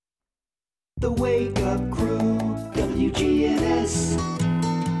The Wake Up Crew, WGNS.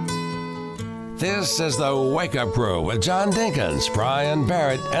 This is the Wake Up Crew with John Dinkins, Brian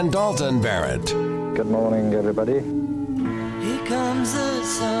Barrett, and Dalton Barrett. Good morning, everybody. Here comes the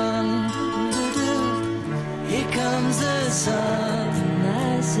sun. Here comes the sun. And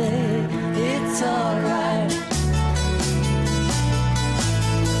I say it's alright.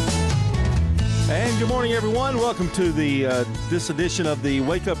 And good morning, everyone. Welcome to the this edition of the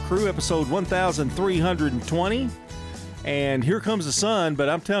Wake Up Crew, episode 1320. And here comes the sun, but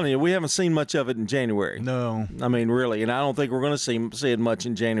I'm telling you, we haven't seen much of it in January. No. I mean, really. And I don't think we're going to see it much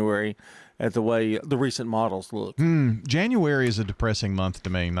in January at the way the recent models look. January is a depressing month to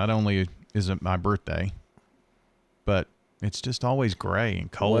me. Not only is it my birthday, but it's just always gray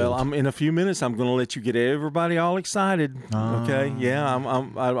and cold. Well, in a few minutes, I'm going to let you get everybody all excited. Okay? Yeah, I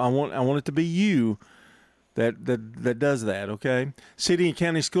want it to be you that does that, okay? City and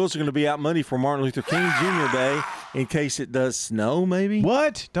county schools are going to be out Monday for Martin Luther King Jr. Day in case it does snow, maybe.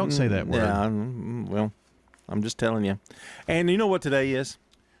 What? Don't say that word. Yeah, well, I'm just telling you. And you know what today is?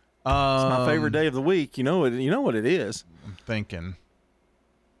 It's my favorite day of the week. You know what it is. I'm thinking.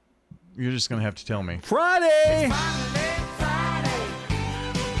 You're just going to have to tell me. Friday!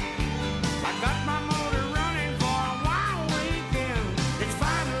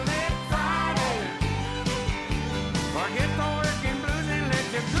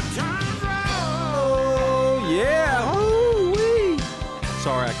 Yeah! Woo-wee.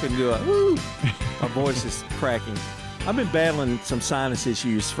 Sorry, I couldn't do it. Woo! My voice is cracking. I've been battling some sinus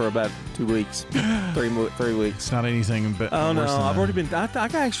issues for about 2 weeks, 3 weeks. It's not anything but. Oh, no. worse than I've that. already been. I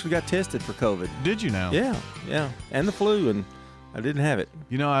actually got tested for COVID. Did you now? Yeah. And the flu, and I didn't have it.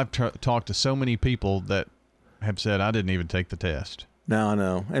 You know, I've talked to so many people that have said I didn't even take the test. No, I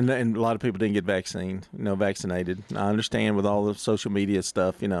know. And a lot of people didn't get vaccinated. I understand with all the social media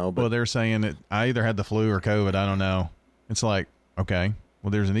stuff, But Well, they're saying that I either had the flu or COVID. I don't know. It's like, okay,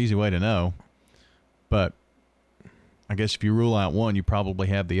 well, there's an easy way to know. But I guess if you rule out one, you probably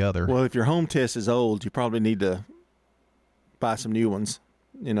have the other. Well, if your home test is old, you probably need to buy some new ones,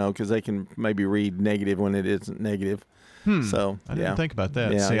 because they can maybe read negative when it isn't negative. So I didn't think about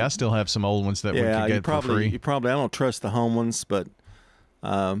that. Yeah. See, I still have some old ones that we could get for free. You probably. I don't trust the home ones, but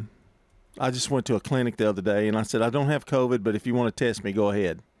I just went to a clinic the other day and I said, I don't have COVID, but if you want to test me, go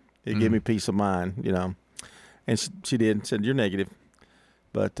ahead. It gave me peace of mind, And she did. Said you're negative,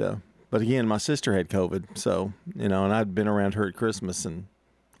 but again, my sister had COVID, so and I'd been around her at Christmas, and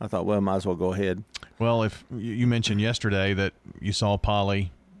I thought, well, might as well go ahead. Well, if you mentioned yesterday that you saw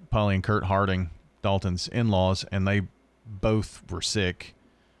Polly and Kurt Harding, Dalton's in-laws, and they both were sick,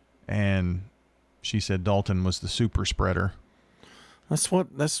 and she said Dalton was the super spreader. That's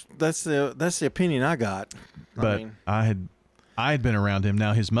the opinion I got. But I had been around him.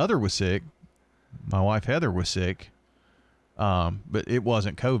 Now his mother was sick. My wife Heather was sick. But it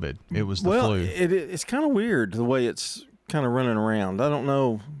wasn't COVID. It was the flu. It's kind of weird the way it's kind of running around. I don't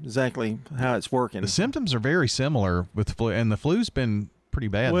know exactly how it's working. The symptoms are very similar with the flu, and the flu's been pretty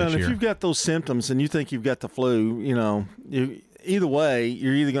bad this year. Well, if you've got those symptoms and you think you've got the flu, either way,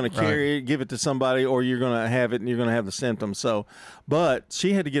 you're either going to carry it, give it to somebody, or you're going to have it and you're going to have the symptoms. So, but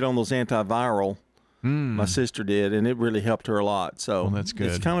she had to get on those antiviral. My sister did, and it really helped her a lot. So that's good.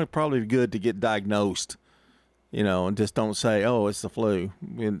 It's kind of probably good to get diagnosed, and just don't say, oh, it's the flu.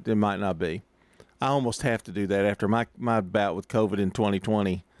 It might not be. I almost have to do that after my bout with COVID in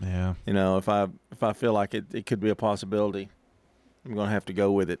 2020. Yeah. If I feel like it could be a possibility, I'm going to have to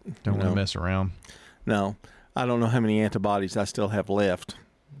go with it. Don't want to mess around. No. I don't know how many antibodies I still have left,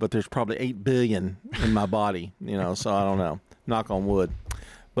 but there's probably 8 billion in my body, so I don't know. Knock on wood.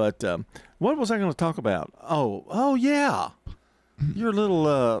 But what was I going to talk about? Oh yeah. Your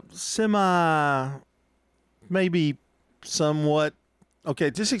little maybe somewhat. Okay,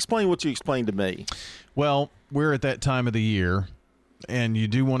 just explain what you explained to me. Well, we're at that time of the year, and you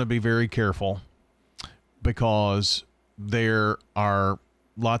do want to be very careful because there are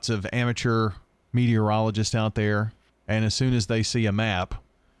lots of amateur meteorologists out there, and as soon as they see a map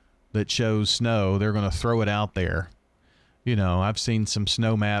that shows snow, they're going to throw it out there. I've seen some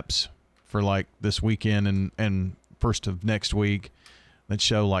snow maps for like this weekend and first of next week that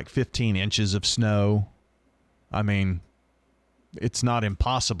show like 15 inches of snow. I mean, it's not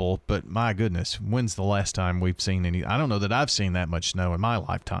impossible, but my goodness, when's the last time we've seen any? I don't know that I've seen that much snow in my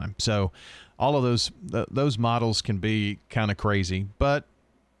lifetime. So all of those models can be kind of crazy, but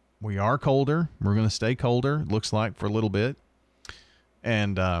we are colder. We're going to stay colder, looks like, for a little bit.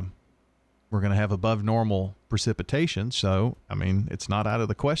 And we're going to have above normal precipitation. So, I mean, it's not out of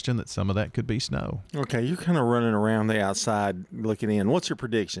the question that some of that could be snow. Okay, you're kind of running around the outside looking in. What's your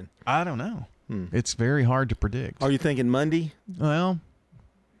prediction? I don't know. It's very hard to predict. Are you thinking Monday? Well,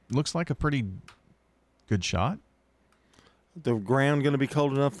 looks like a pretty good shot. The ground going to be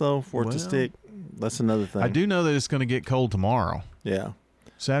cold enough, though, for it to stick? That's another thing. I do know that it's going to get cold tomorrow. Yeah.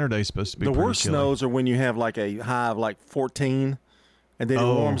 Saturday's supposed to be the pretty worst chilly. snows are when you have like a high of like 14, and then it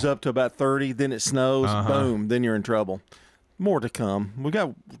warms up to about 30, then it snows, boom, then you're in trouble. More to come. We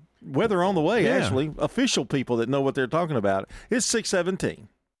got weather on the way, actually. Official people that know what they're talking about. It's 6:17.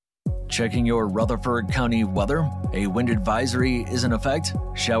 Checking your Rutherford County weather. A wind advisory is in effect.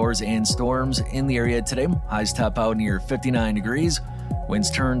 Showers and storms in the area today. Highs top out near 59 degrees.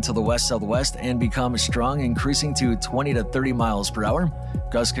 Winds turn to the west-southwest and become strong, increasing to 20 to 30 miles per hour.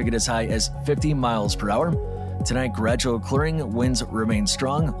 Gusts could get as high as 50 miles per hour. Tonight, gradual clearing. Winds remain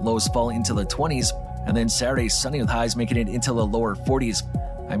strong. Lows fall into the 20s. And then Saturday, sunny with highs making it into the lower 40s.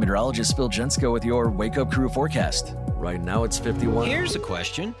 I'm meteorologist Phil Jensko with your Wake Up Crew forecast. Right now, it's 51. Here's a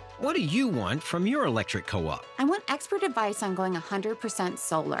question. What do you want from your electric co-op? I want expert advice on going 100%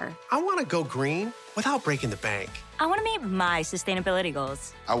 solar. I want to go green without breaking the bank. I want to meet my sustainability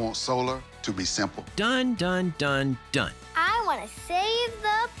goals. I want solar to be simple. Done, done, done, done. I want to save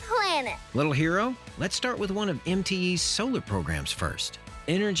the planet. Little hero, let's start with one of MTE's solar programs first.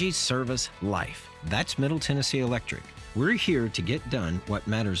 Energy Service Life. That's Middle Tennessee Electric. We're here to get done what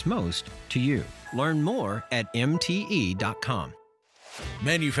matters most to you. Learn more at MTE.com.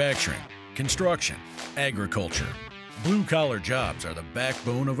 Manufacturing, construction, agriculture. Blue-collar jobs are the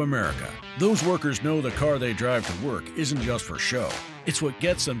backbone of America. Those workers know the car they drive to work isn't just for show. It's what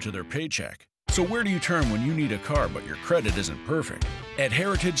gets them to their paycheck. So where do you turn when you need a car but your credit isn't perfect? At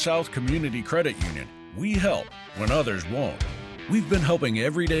Heritage South Community Credit Union, we help when others won't. We've been helping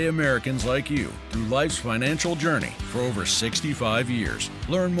everyday Americans like you through life's financial journey for over 65 years.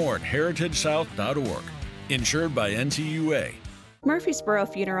 Learn more at heritagesouth.org. Insured by NCUA. Murfreesboro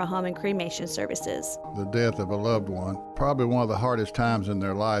Funeral Home and Cremation Services. The death of a loved one, probably one of the hardest times in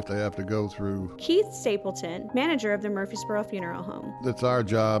their life they have to go through. Keith Stapleton, manager of the Murfreesboro Funeral Home. It's our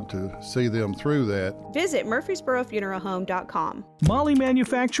job to see them through that. Visit murfreesborofuneralhome.com. Molly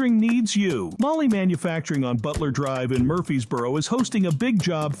Manufacturing needs you. Molly Manufacturing on Butler Drive in Murfreesboro is hosting a big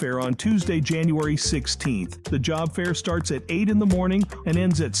job fair on Tuesday, January 16th. The job fair starts at 8 in the morning and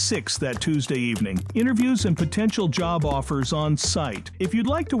ends at 6 that Tuesday evening. Interviews and potential job offers on site. If you'd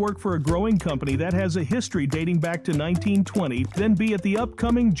like to work for a growing company that has a history dating back to 1920, then be at the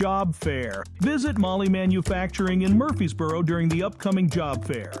upcoming job fair. Visit Molly Manufacturing in Murfreesboro during the upcoming job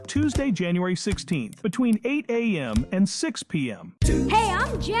fair, Tuesday, January 16th, between 8 a.m. and 6 p.m. Hey,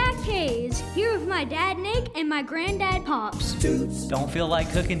 I'm Jack Hayes, here with my dad Nick and my granddad Pops. Don't feel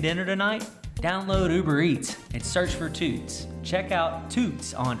like cooking dinner tonight? Download Uber Eats and search for Toots. Check out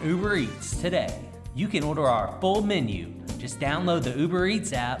Toots on Uber Eats today. You can order our full menu. Just download the Uber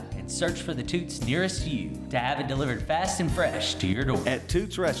Eats app and search for the Toots nearest you to have it delivered fast and fresh to your door. At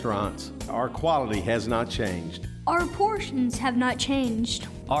Toots Restaurants, our quality has not changed. Our portions have not changed.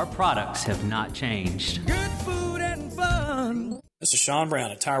 Our products have not changed. Good food and fun. This is Sean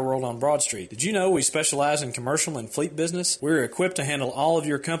Brown at Tire World on Broad Street. Did you know we specialize in commercial and fleet business? We're equipped to handle all of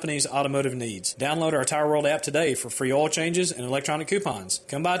your company's automotive needs. Download our Tire World app today for free oil changes and electronic coupons.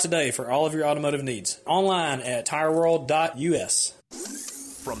 Come by today for all of your automotive needs. Online at tireworld.us.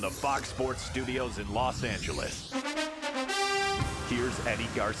 From the Fox Sports Studios in Los Angeles, here's Eddie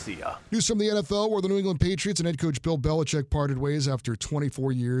Garcia. News from the NFL, where the New England Patriots and head coach Bill Belichick parted ways after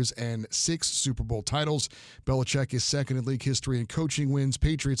 24 years and 6 Super Bowl titles. Belichick is second in league history in coaching wins.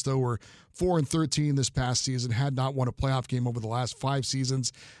 Patriots, though, were 4-13 this past season, had not won a playoff game over the last 5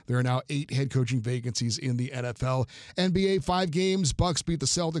 seasons. There are now 8 head coaching vacancies in the NFL. NBA 5 games. Bucks beat the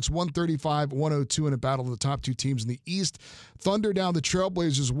Celtics 135-102 in a battle of the top 2 teams in the East. Thunder down the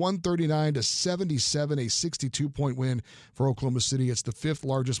Trailblazers 139-77, a 62-point win for Oklahoma City. It's the 5th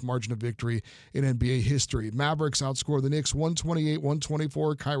largest margin of victory in NBA history. Mavericks outscore the Knicks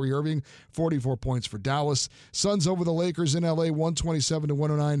 128-124. Kyrie Irving, 44 points for Dallas. Suns over the Lakers in LA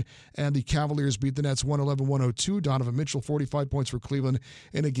 127-109. And the Cavaliers beat the Nets 111-102. Donovan Mitchell, 45 points for Cleveland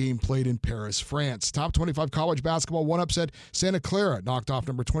in a game played in Paris, France. Top 25 college basketball, one upset. Santa Clara knocked off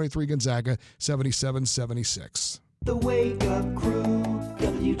number 23 Gonzaga 77-76. The Wake Up Crew,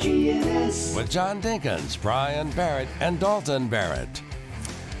 WGNS. With John Dinkins, Brian Barrett, and Dalton Barrett.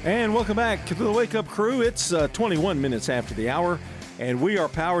 And welcome back to the Wake Up Crew. It's 21 minutes after the hour, and we are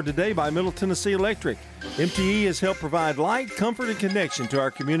powered today by Middle Tennessee Electric. MTE has helped provide light, comfort, and connection to our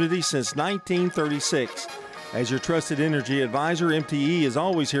community since 1936. As your trusted energy advisor, MTE is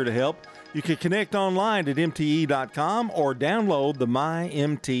always here to help. You can connect online at MTE.com or download the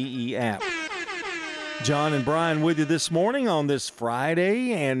MyMTE app. John and Brian with you this morning on this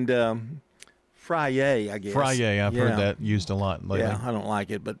Friday, and Friday, I guess. Friday, I've heard that used a lot lately. Yeah, I don't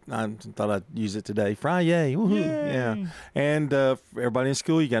like it, but I thought I'd use it today. Friday, woohoo! Yay. Yeah, and everybody in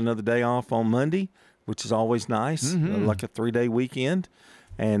school, you got another day off on Monday, which is always nice, like a 3-day weekend,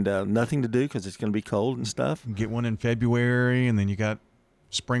 and nothing to do because it's going to be cold and stuff. Get one in February, and then you got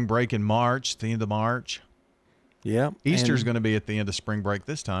spring break in March, the end of March. Yeah. Easter's going to be at the end of spring break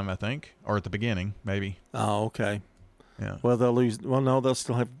this time, I think, or at the beginning, maybe. Oh, okay. Yeah. Well, they'll lose. Well, no, they'll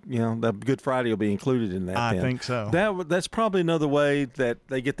still have. The Good Friday will be included in that. I think so. That's probably another way that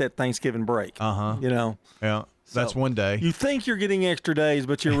they get that Thanksgiving break. Yeah. That's one day. You think you're getting extra days,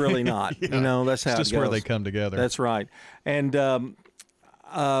 but you're really not. Yeah. That's how it's just it goes. where they come together. That's right. And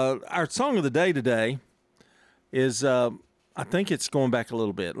our song of the day today is. I think it's going back a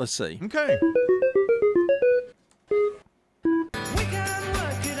little bit. Let's see. Okay.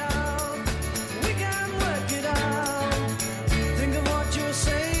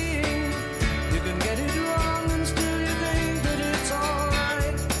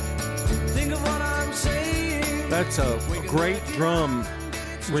 That's a great drum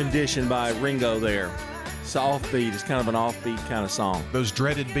rendition by Ringo there. It's offbeat. It's kind of an offbeat kind of song. Those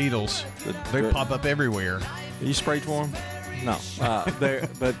dreaded Beatles, they pop up everywhere. You sprayed for them? No.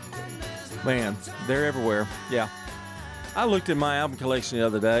 But, man, they're everywhere. Yeah. I looked at my album collection the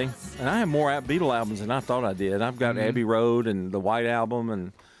other day, and I have more Beatle albums than I thought I did. I've got Abbey Road and the White Album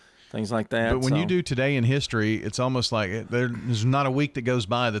and things like that. But when you do Today in History, it's almost like there's not a week that goes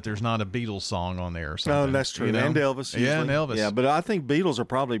by that there's not a Beatles song on there or something. No, that's true. And Elvis. Usually. Yeah, and Elvis. Yeah, but I think Beatles are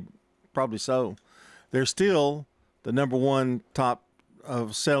probably so. They're still the number one top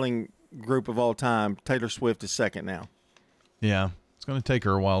of selling group of all time. Taylor Swift is second now. Yeah. It's going to take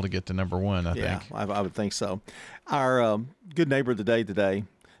her a while to get to number one, I think. Yeah, I would think so. Our good neighbor of the day today,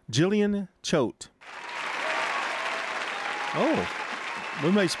 Jillian Choate. Oh,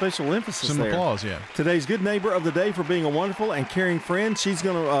 we made special emphasis Some there. applause, yeah. Today's good neighbor of the day for being a wonderful and caring friend. She's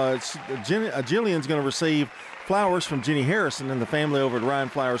going to, Jillian's going to receive flowers from Jenny Harrison and the family over at Ryan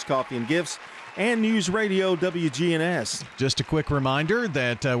Flowers Coffee and Gifts and News Radio WGNS. Just a quick reminder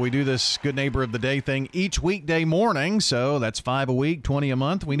that we do this Good Neighbor of the Day thing each weekday morning, so that's 5 a week, 20 a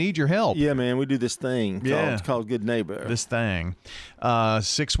month. We need your help. Yeah, man, we do this thing called Good Neighbor. This thing.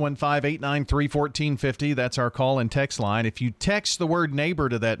 615-893-1450, that's our call and text line. If you text the word neighbor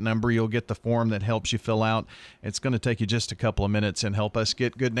to that number, you'll get the form that helps you fill out. It's going to take you just a couple of minutes and help us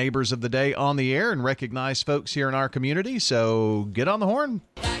get Good Neighbors of the Day on the air and recognize folks here in our community, so get on the horn.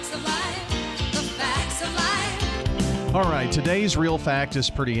 All right, today's real fact is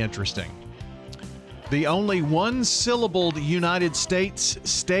pretty interesting. The only one-syllabled United States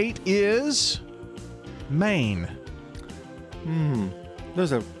state is Maine.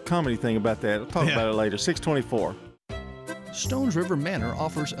 There's a comedy thing about that. I'll talk about it later. 624. Stones River Manor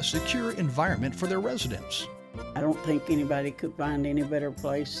offers a secure environment for their residents. I don't think anybody could find any better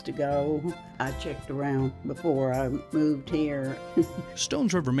place to go. I checked around before I moved here.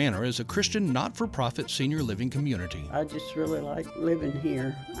 Stones River Manor is a Christian not-for-profit senior living community. I just really like living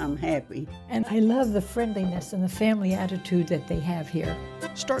here. I'm happy. And I love the friendliness and the family attitude that they have here.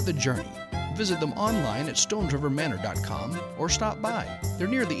 Start the journey. Visit them online at stonesrivermanor.com or stop by. They're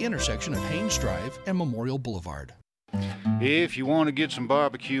near the intersection of Haynes Drive and Memorial Boulevard. If you want to get some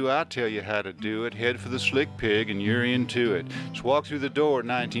barbecue, I'll tell you how to do it. Head for the Slick Pig and you're into it. Just walk through the door at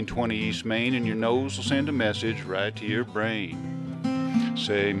 1920 East Main and your nose will send a message right to your brain.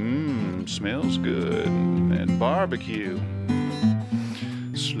 Say, smells good. And barbecue.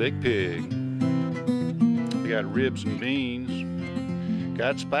 Slick Pig. We got ribs and beans.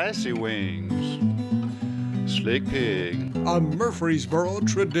 Got spicy wings. Slick Pig. A Murfreesboro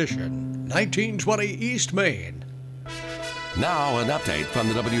tradition. 1920 East Main. Now, an update from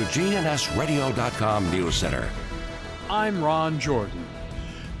the WGNSradio.com News Center. I'm Ron Jordan.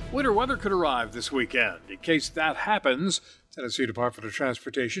 Winter weather could arrive this weekend. In case that happens, Tennessee Department of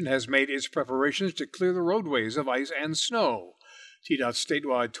Transportation has made its preparations to clear the roadways of ice and snow. TDOT's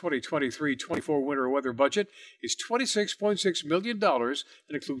statewide 2023-24 winter weather budget is $26.6 million and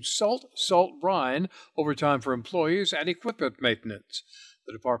includes salt brine, overtime for employees, and equipment maintenance.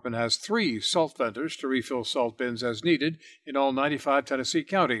 The department has 3 salt vendors to refill salt bins as needed in all 95 Tennessee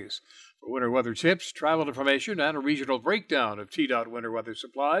counties. For winter weather tips, travel information, and a regional breakdown of TDOT winter weather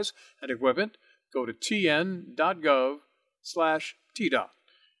supplies and equipment, go to tn.gov/TDOT.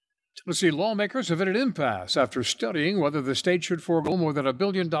 Tennessee lawmakers have hit an impasse after studying whether the state should forego more than $1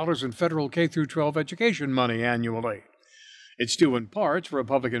 billion in federal K-12 education money annually. It's due in part to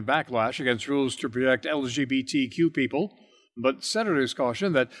Republican backlash against rules to protect LGBTQ people, but senators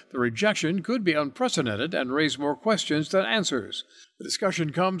caution that the rejection could be unprecedented and raise more questions than answers. The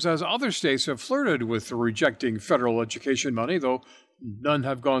discussion comes as other states have flirted with rejecting federal education money, though none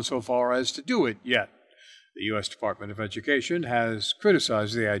have gone so far as to do it yet. The U.S. Department of Education has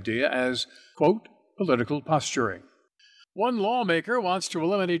criticized the idea as, quote, political posturing. One lawmaker wants to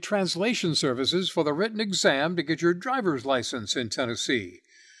eliminate translation services for the written exam to get your driver's license in Tennessee.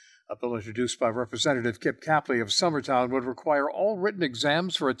 A bill introduced by Representative Kip Capley of Summertown would require all written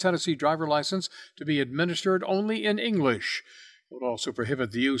exams for a Tennessee driver license to be administered only in English. It would also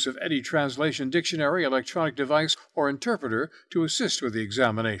prohibit the use of any translation dictionary, electronic device, or interpreter to assist with the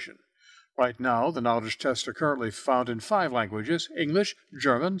examination. Right now, the knowledge tests are currently found in 5 languages: English,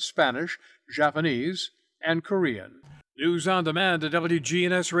 German, Spanish, Japanese, and Korean. News on demand at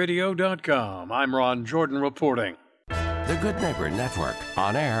WGNSradio.com. I'm Ron Jordan reporting. The Good Neighbor Network,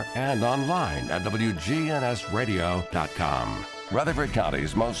 on air and online at WGNSradio.com. Rutherford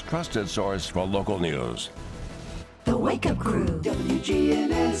County's most trusted source for local news. The Wake Up Crew,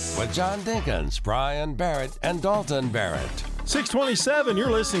 WGNS. With John Dinkins, Brian Barrett, and Dalton Barrett. 627,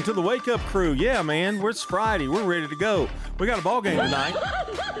 you're listening to the Wake Up Crew. Yeah, man, it's Friday. We're ready to go. We got a ball game tonight.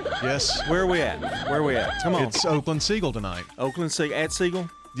 Yes. Where are we at? Come on. It's Oakland Siegel tonight. Oakland Siegel at Siegel?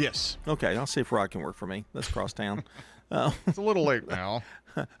 Yes. Okay, I'll see if Rod can work for me. Let's cross town. It's a little late now.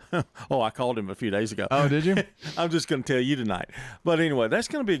 I called him a few days ago. Oh, did you? I'm just going to tell you tonight. But anyway, that's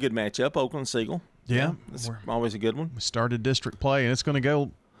going to be a good matchup, Oakland Siegel. Yeah. It's always a good one. We started district play, and it's going to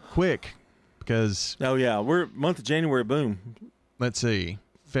go quick because... Oh, yeah. We're month of January, boom. Let's see.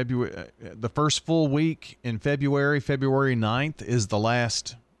 February, the first full week in February 9th, is the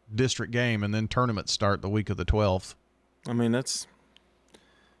last district game, and then tournaments start the week of the 12th. I mean, that's...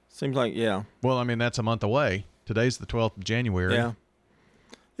 Seems like, yeah. Well, I mean, that's a month away. Today's the 12th of January. Yeah.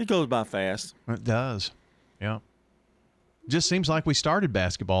 It goes by fast. It does. Yeah. Just seems like we started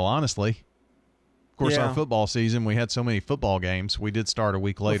basketball, honestly. Of course, our football season, we had so many football games. We did start a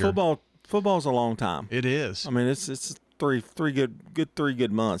week later. Football's a long time. It is. I mean, it's three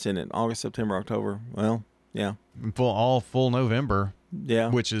good months, isn't it? August, September, October. Well, yeah. Full November. Yeah.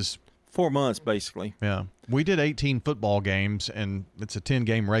 Which is 4 months, basically. Yeah. We did 18 football games, and it's a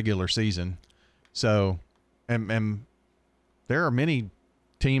 10-game regular season. So, and there are many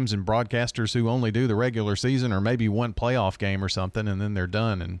teams and broadcasters who only do the regular season or maybe one playoff game or something, and then they're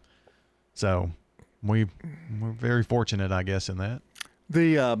done. And so we're very fortunate, I guess, in that.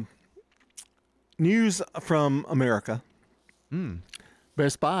 The news from America.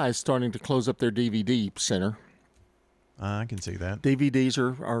 Best Buy is starting to close up their DVD center. I can see that. DVDs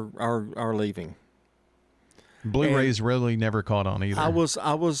are leaving. Blu-rays really never caught on either. I was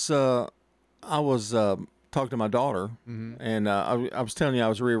talking to my daughter, and I was telling you I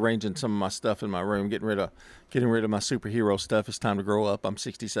was rearranging some of my stuff in my room, getting rid of my superhero stuff. It's time to grow up. I'm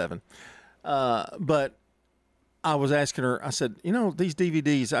 67, but I was asking her. I said, these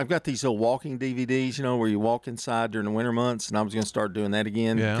DVDs. I've got these little walking DVDs, where you walk inside during the winter months, and I was going to start doing that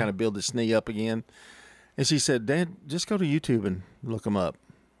again, kind of build the knee up again. And she said, "Dad, just go to YouTube and look them up."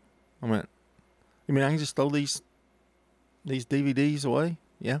 I went, "You mean I can just throw these DVDs away?"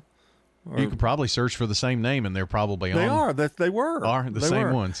 Yeah. You could probably search for the same name, and they're probably They on. They were. Are the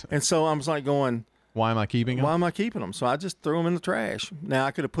same ones. And so I was like going, why am I keeping them? Why am I keeping them? So I just threw them in the trash. Now,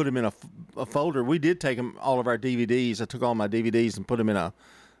 I could have put them in a folder. We did take all of our DVDs. I took all my DVDs and put them in a,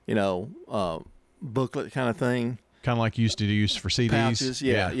 booklet kind of thing. Kind of like you used to use for CDs. Pouches,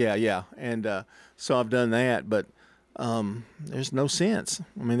 yeah. And so I've done that, but there's no sense.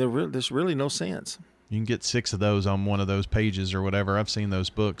 I mean, there's really no sense. You can get 6 of those on one of those pages or whatever. I've seen those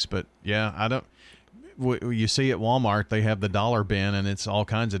books, but yeah, I don't. You see at Walmart, they have the dollar bin, and it's all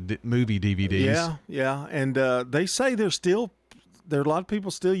kinds of movie DVDs. Yeah, and they say there are a lot of people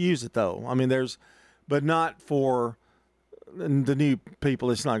still use it though. I mean, but not for the new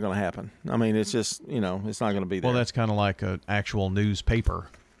people. It's not going to happen. I mean, it's just it's not going to be there. Well, that's kind of like an actual newspaper.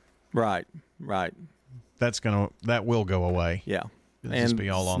 Right. That will go away. Yeah. It'll just be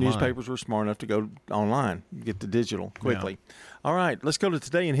all online. Newspapers were smart enough to go online, get the digital quickly. Yeah. All right, let's go to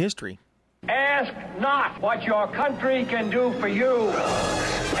Today in History. Ask not what your country can do for you.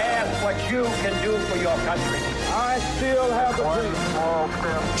 Ask what you can do for your country. I still have a dream.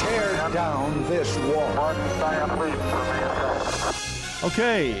 Tear down this wall.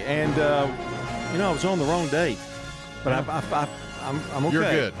 Okay, and I was on the wrong date, but I'm okay. You're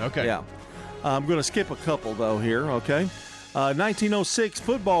good. Okay. Yeah. I'm going to skip a couple though here. Okay. 1906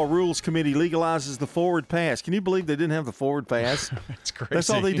 Football Rules Committee legalizes the forward pass. Can you believe they didn't have the forward pass? That's crazy. That's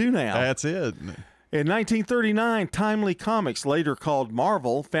all they do now. That's it. In 1939, Timely Comics, later called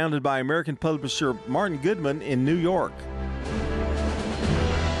Marvel, founded by American publisher Martin Goodman in New York.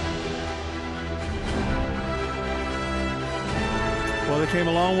 Well, they came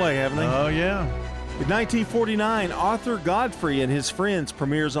a long way, haven't they? Oh, yeah. In 1949, Arthur Godfrey and His Friends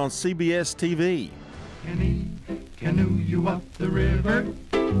premieres on CBS TV. Kenny, canoe you up the river.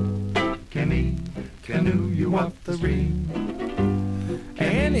 Kenny, canoe you up the stream.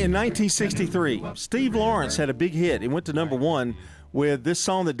 And in 1963, Steve Lawrence had a big hit. It went to number 1 with this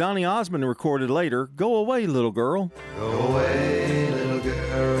song that Donny Osmond recorded later, Go Away, Little Girl. Go away, little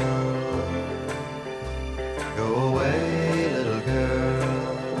girl. Go away, little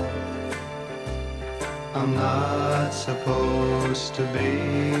girl. I'm not supposed to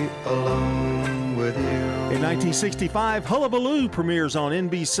be alone with you. In 1965, Hullabaloo premieres on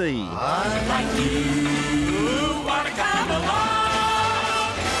NBC. I'd like you want to come along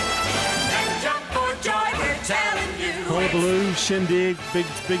and jump for joy, we're telling you. Hullabaloo, Shindig, big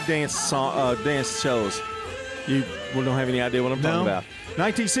dance shows. You don't have any idea what I'm talking about.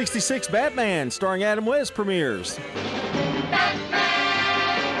 1966, Batman, starring Adam West, premieres.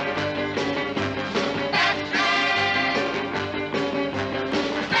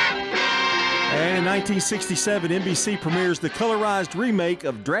 And in 1967, NBC premieres the colorized remake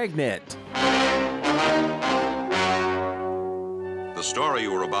of Dragnet. The story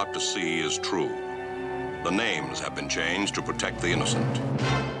you are about to see is true. The names have been changed to protect the innocent.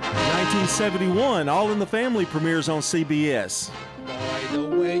 1971, All in the Family premieres on CBS. By the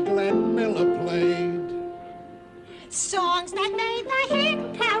way Glenn Miller played songs that made the hit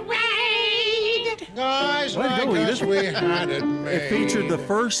parade. Guys, Way to like go, us, Edith. we had it made. It featured the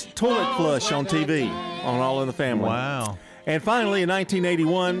first toilet flush on TV on All in the Family. Wow. And finally, in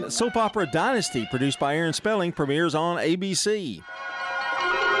 1981, soap opera Dynasty, produced by Aaron Spelling, premieres on ABC.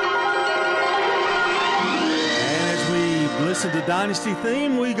 And as we listen to Dynasty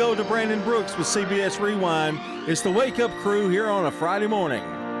theme, we go to Brandon Brooks with CBS Rewind. It's the Wake Up Crew here on a Friday morning.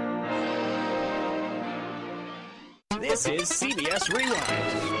 This is CBS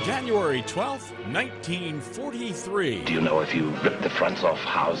Rewind. January 12th, 1943. Do you know if you ripped the fronts off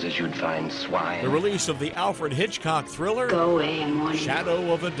houses, you'd find swine? The release of the Alfred Hitchcock thriller, Go away, Morty.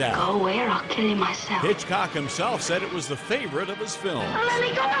 Shadow of a Doubt. Go away or I'll kill you myself. Hitchcock himself said it was the favorite of his films. Let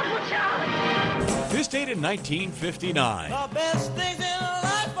me go, Uncle Charlie. This dated 1959. The best things in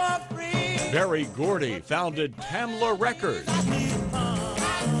life are free. Berry Gordy founded Tamla Records.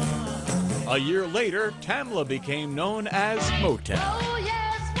 A year later, Tamla became known as Motown. Oh,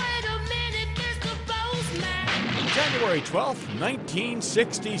 yes, wait a minute, Mr. Postman. January 12th,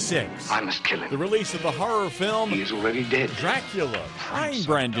 1966. I must kill him. The release of the horror film He is already dead. Dracula, starring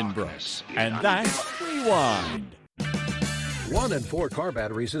Brandon Brooks. And that's Rewind. 1 in 4 car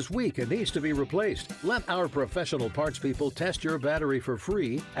batteries is weak and needs to be replaced. Let our professional parts people test your battery for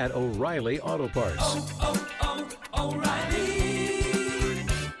free at O'Reilly Auto Parts. O'Reilly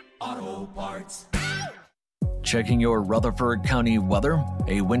Auto Parts. Checking your Rutherford County weather.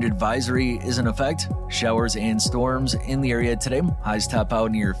 A wind advisory is in effect. Showers and storms in the area today. Highs top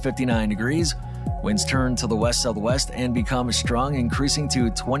out near 59 degrees. Winds turn to the west-southwest and become strong, increasing to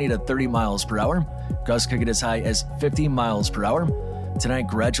 20 to 30 miles per hour. Gusts could get as high as 50 miles per hour. Tonight,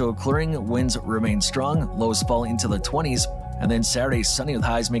 gradual clearing. Winds remain strong. Lows fall into the 20s. And then Saturday, sunny with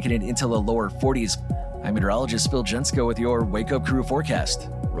highs making it into the lower 40s. I'm meteorologist Phil Jensko with your Wake Up Crew forecast.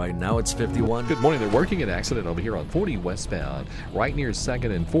 Right now it's 51. Good morning. They're working an accident over here on 40 westbound, right near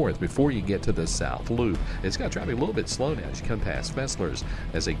 2nd and 4th before you get to the south loop. It's got traffic a little bit slow now as you come past Fessler's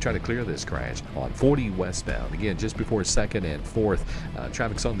as they try to clear this crash on 40 westbound. Again, just before 2nd and 4th.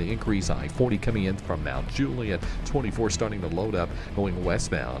 Traffic's on the increase. I-40 coming in from Mount Juliet. 24 starting to load up going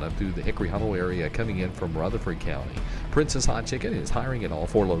westbound up through the Hickory Hollow area coming in from Rutherford County. Princess Hot Chicken is hiring at all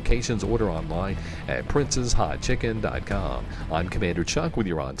 4 locations. Order online at princesshotchicken.com. I'm Commander Chuck with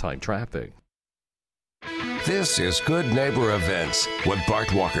your on-time traffic. This is Good Neighbor Events with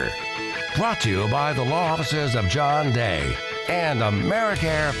Bart Walker. Brought to you by the law offices of John Day and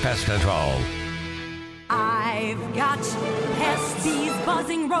AmeriCare Pest Control. I've got pests, bees,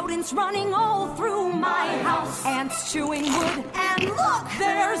 buzzing, rodents running all through my house. Ants chewing wood, and look,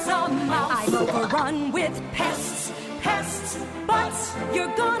 there's a mouse. I'm overrun with pests, but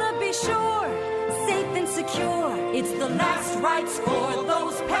you're gonna be sure, safe and secure. It's the last rites for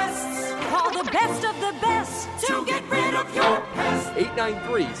those pests. Call the best of the best to get rid of your pests.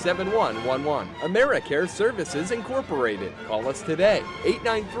 893-7111. AmeriCare Services Incorporated. Call us today.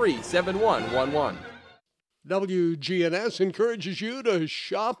 893-7111. WGNS encourages you to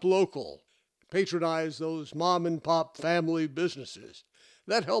shop local. Patronize those mom and pop family businesses.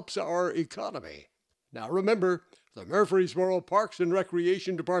 That helps our economy. Now remember, the Murfreesboro Parks and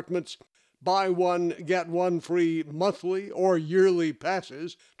Recreation Department's buy one, get one free monthly or yearly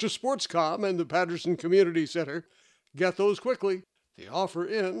passes to SportsCom and the Patterson Community Center. Get those quickly. The offer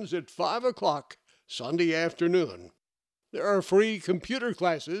ends at 5 o'clock Sunday afternoon. There are free computer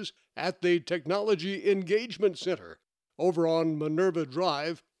classes at the Technology Engagement Center over on Minerva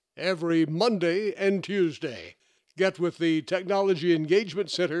Drive every Monday and Tuesday. Get with the Technology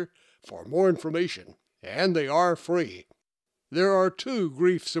Engagement Center for more information, and they are free. There are 2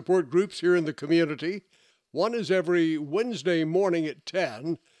 grief support groups here in the community. One is every Wednesday morning at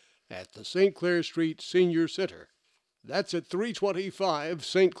 10 at the St. Clair Street Senior Center. That's at 325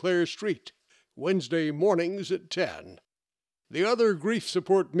 St. Clair Street, Wednesday mornings at 10. The other grief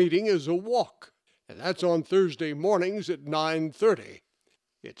support meeting is a walk, and that's on Thursday mornings at 9:30.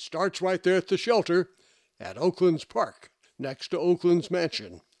 It starts right there at the shelter at Oakland's Park, next to Oakland's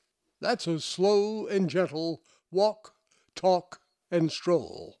Mansion. That's a slow and gentle walk, talk, and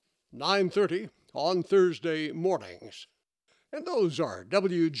stroll. 9:30 on Thursday mornings. And those are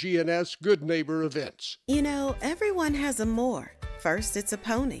WGNS Good Neighbor events. You know, everyone has a more. First, it's a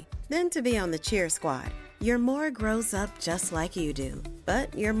pony. Then to be on the cheer squad. Your more grows up just like you do.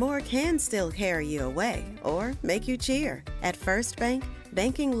 But your more can still carry you away or make you cheer. At First Bank,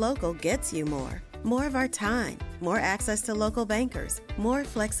 banking local gets you more. More of our time, more access to local bankers, more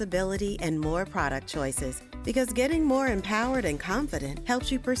flexibility, and more product choices. Because getting more empowered and confident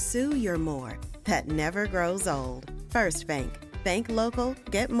helps you pursue your more. That never grows old. First Bank. Bank local,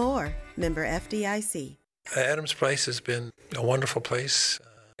 get more. Member FDIC. Adams Place has been a wonderful place.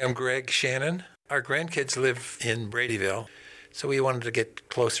 I'm Greg Shannon. Our grandkids live in Bradyville, so we wanted to get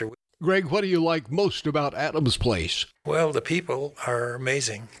closer. Greg, what do you like most about Adams Place? Well, the people are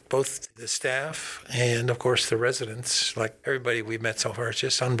amazing. Both the staff and, of course, the residents. Like everybody we've met so far, it's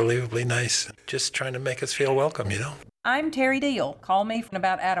just unbelievably nice. Just trying to make us feel welcome, you know. I'm Terry Deal. Call me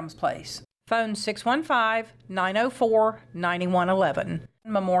about Adams Place. Phone 615-904-9111.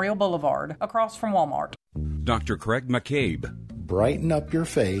 Memorial Boulevard, across from Walmart. Dr. Craig McCabe. Brighten up your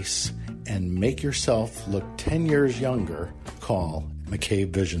face and make yourself look 10 years younger. Call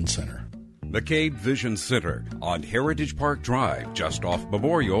McCabe Vision Center. McCabe Vision Center on Heritage Park Drive, just off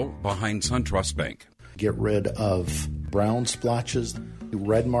Memorial, behind SunTrust Bank. Get rid of brown splotches,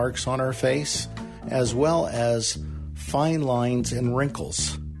 red marks on our face, as well as fine lines and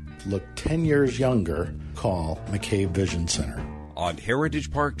wrinkles. Look 10 years younger. Call McCabe Vision Center. On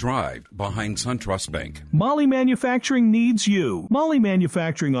Heritage Park Drive, behind SunTrust Bank. Molly Manufacturing needs you. Molly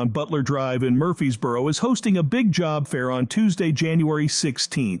Manufacturing on Butler Drive in Murfreesboro is hosting a big job fair on Tuesday, January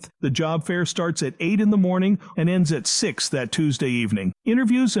 16th. The job fair starts at 8 in the morning and ends at 6 that Tuesday evening.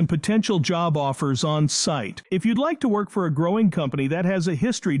 Interviews and potential job offers on site. If you'd like to work for a growing company that has a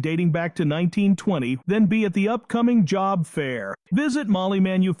history dating back to 1920, then be at the upcoming job fair. Visit Molly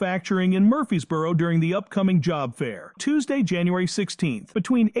Manufacturing in Murfreesboro during the upcoming job fair, Tuesday, January 16th,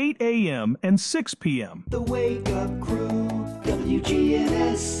 between 8 a.m. and 6 p.m. The Wake Up Crew,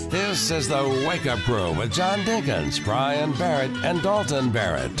 WGNS. This is the Wake Up Crew with John Dinkins, Brian Barrett, and Dalton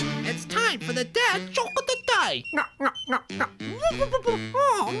Barrett. It's time for the dad joke of the day.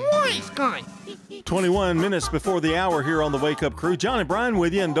 Oh, nice guy. 21 minutes before the hour here on the Wake Up Crew. John and Brian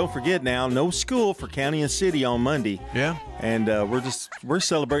with you, and don't forget now, no school for county and city on Monday. Yeah. And we're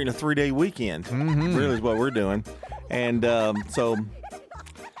celebrating a 3-day weekend. Mm-hmm. Really is what we're doing. And so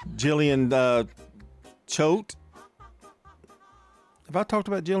Jillian Choate. Have I talked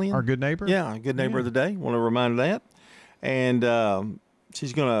about Jillian? Our good neighbor? Yeah, good neighbor of the day. Want to remind her that. And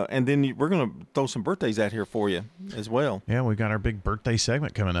she's going to, and then we're going to throw some birthdays out here for you as well. Yeah, we got our big birthday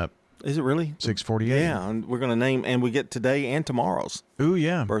segment coming up. Is it really? 6:48. Yeah, and we're going to name, and we get today and tomorrow's. Ooh,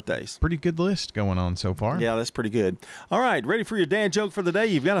 yeah. Birthdays. Pretty good list going on so far. Yeah, that's pretty good. All right, ready for your dad joke for the day?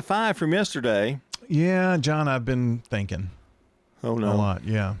 You've got a 5 from yesterday. Yeah, John, I've been thinking. Oh, no. A lot,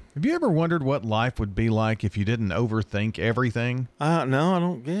 yeah. Have you ever wondered what life would be like if you didn't overthink everything? No, I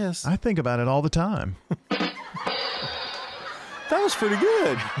don't guess. I think about it all the time. That was pretty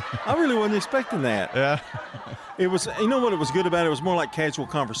good. I really wasn't expecting that. Yeah. It was, you know what it was good about it? It was more like casual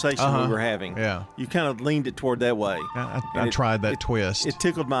conversation we were having. Yeah. You kind of leaned it toward that way. I tried that twist. It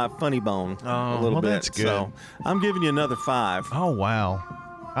tickled my funny bone a little well, bit. That's good. So I'm giving you another 5. Oh, wow.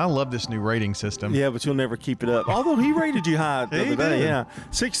 I love this new rating system. Yeah, but you'll never keep it up. Although he rated you high the other day. Yeah.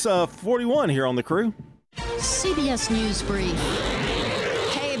 6:41 here on the Crew. CBS News Brief.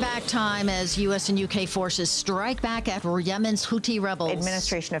 Payback attack time as U.S. and U.K. forces strike back at Yemen's Houthi rebels.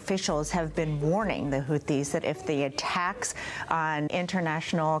 Administration officials have been warning the Houthis that if the attacks on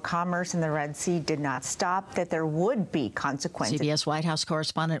international commerce in the Red Sea did not stop, that there would be consequences. CBS White House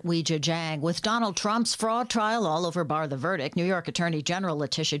correspondent Weijia Jiang. With Donald Trump's fraud trial all over bar the verdict, New York Attorney General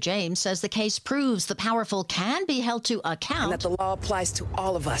Letitia James says the case proves the powerful can be held to account. And that the law applies to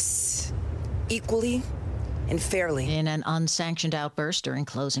all of us equally and fairly. In an unsanctioned outburst during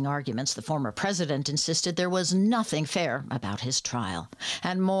closing arguments, the former president insisted there was nothing fair about his trial.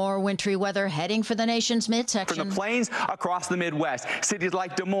 And more wintry weather heading for the nation's midsection. From the plains across the Midwest, cities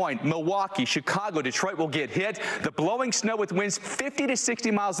like Des Moines, Milwaukee, Chicago, Detroit will get hit. The blowing snow with winds 50 to 60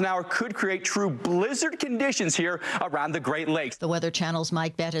 miles an hour could create true blizzard conditions here around the Great Lakes. The Weather Channel's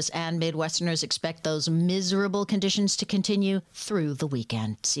Mike Bettis and Midwesterners expect those miserable conditions to continue through the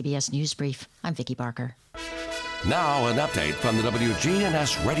weekend. CBS News Brief. I'm Vicki Barker. Now an update from the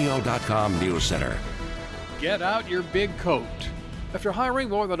WGNSradio.com News Center. Get out your big coat. After hiring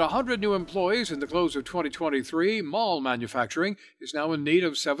more than 100 new employees in the close of 2023, Mall Manufacturing is now in need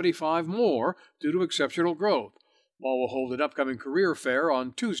of 75 more due to exceptional growth. Mall will hold an upcoming career fair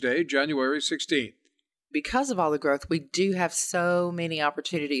on Tuesday, January 16th. Because of all the growth, we do have so many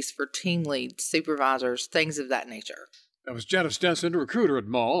opportunities for team leads, supervisors, things of that nature. That was Janice Denson, recruiter at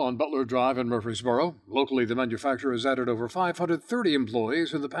Mall on Butler Drive in Murfreesboro. Locally, the manufacturer has added over 530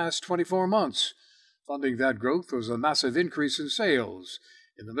 employees in the past 24 months. Funding that growth was a massive increase in sales.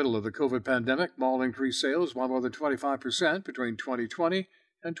 In the middle of the COVID pandemic, Mall increased sales by more than 25% between 2020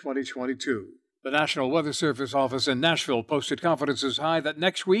 and 2022. The National Weather Service office in Nashville posted confidence is high that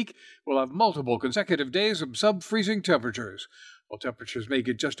next week we'll have multiple consecutive days of sub-freezing temperatures. While temperatures may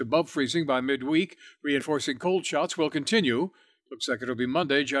get just above freezing by midweek, reinforcing cold shots will continue. Looks like it'll be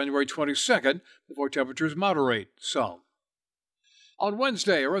Monday, January 22nd, before temperatures moderate some. On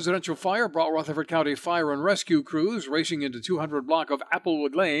Wednesday, a residential fire brought Rutherford County fire and rescue crews racing into 200 block of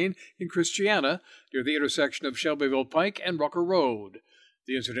Applewood Lane in Christiana near the intersection of Shelbyville Pike and Rucker Road.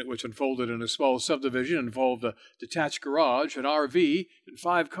 The incident, which unfolded in a small subdivision, involved a detached garage, an RV, and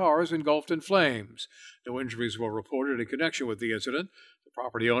 5 cars engulfed in flames. No injuries were reported in connection with the incident. The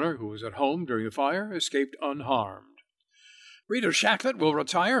property owner, who was at home during the fire, escaped unharmed. Rita Shacklett will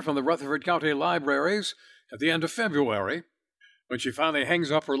retire from the Rutherford County Libraries at the end of February. When she finally hangs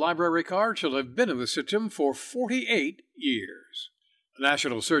up her library card, she'll have been in the system for 48 years. A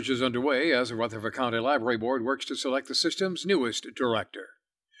national search is underway as the Rutherford County Library Board works to select the system's newest director.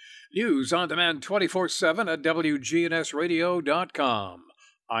 News on demand 24/7 at WGNSradio.com.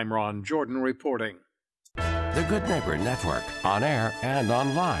 I'm Ron Jordan reporting. The Good Neighbor Network, on air and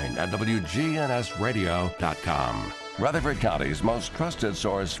online at WGNSradio.com. Rutherford County's most trusted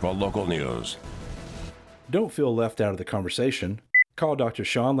source for local news. Don't feel left out of the conversation. Call Dr.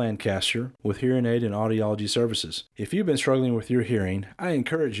 Sean Lancaster with Hearing Aid and Audiology Services. If you've been struggling with your hearing, I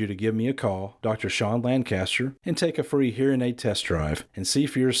encourage you to give me a call, Dr. Sean Lancaster, and take a free hearing aid test drive and see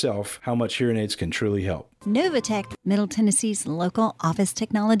for yourself how much hearing aids can truly help. Novatech, Middle Tennessee's local office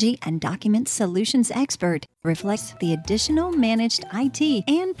technology and document solutions expert, reflects the additional managed IT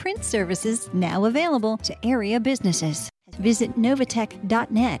and print services now available to area businesses. Visit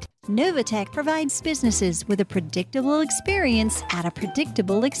Novatech.net. Novatech provides businesses with a predictable experience at a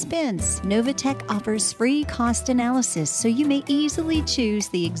predictable expense. Novatech offers free cost analysis so you may easily choose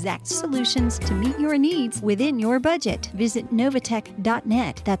the exact solutions to meet your needs within your budget. Visit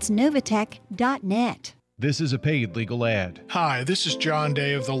Novatech.net. That's Novatech.net. This is a paid legal ad. Hi, this is John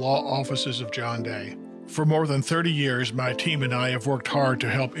Day of the Law Offices of John Day. For more than 30 years, my team and I have worked hard to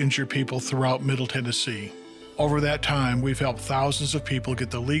help injured people throughout Middle Tennessee. Over that time, we've helped thousands of people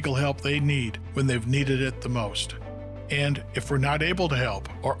get the legal help they need when they've needed it the most. And if we're not able to help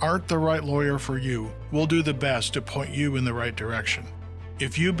or aren't the right lawyer for you, we'll do the best to point you in the right direction.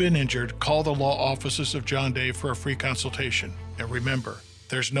 If you've been injured, call the Law Offices of John Day for a free consultation. And remember,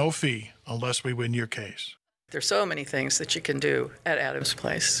 there's no fee unless we win your case. There's so many things that you can do at Adams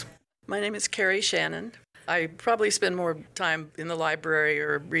Place. My name is Carrie Shannon. I probably spend more time in the library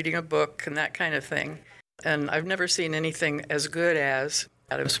or reading a book and that kind of thing. And I've never seen anything as good as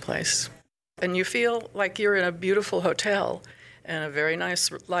Adams Place. And you feel like you're in a beautiful hotel and a very nice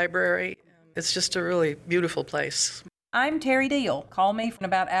library. It's just a really beautiful place. I'm Terry Deal. Call me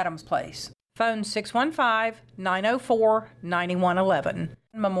about Adams Place. Phone 615-904-9111.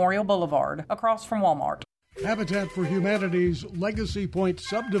 Memorial Boulevard, across from Walmart. Habitat for Humanity's Legacy Point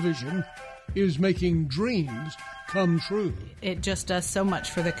subdivision is making dreams come true. It just does so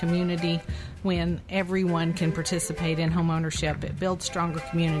much for the community when everyone can participate in home ownership. It builds stronger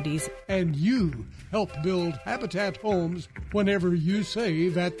communities. And you help build Habitat homes whenever you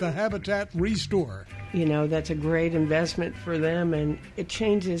save at the Habitat Restore. You know, that's a great investment for them, and it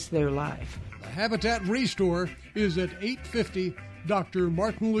changes their life. The Habitat Restore is at 850 Dr.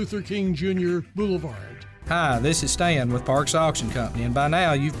 Martin Luther King Jr. Boulevard. Hi, this is Stan with Parks Auction Company, and by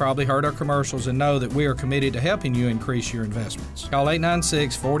now you've probably heard our commercials and know that we are committed to helping you increase your investments. Call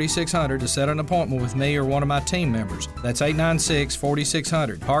 896-4600 to set an appointment with me or one of my team members. That's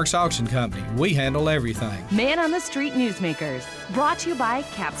 896-4600. Parks Auction Company. We handle everything. Man on the Street Newsmakers. Brought to you by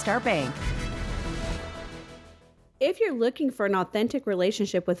Capstar Bank. If you're looking for an authentic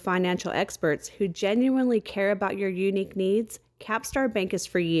relationship with financial experts who genuinely care about your unique needs, Capstar Bank is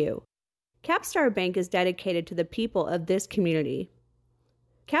for you. Capstar Bank is dedicated to the people of this community.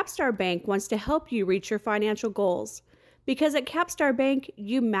 Capstar Bank wants to help you reach your financial goals, because at Capstar Bank,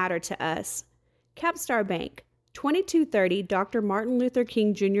 you matter to us. Capstar Bank, 2230 Dr. Martin Luther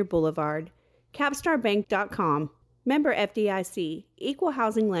King Jr. Boulevard, capstarbank.com. Member FDIC, Equal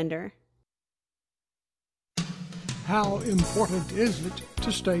Housing Lender. How important is it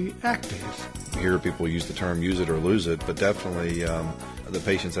to stay active? You hear people use the term use it or lose it, but definitely the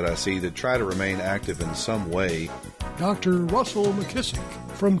patients that I see that try to remain active in some way. Dr. Russell McKissick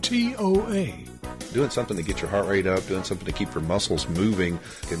from TOA. Doing something to get your heart rate up, doing something to keep your muscles moving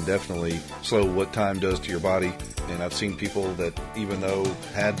can definitely slow what time does to your body. And I've seen people that even though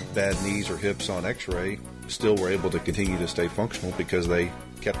had bad knees or hips on x-ray, still were able to continue to stay functional because they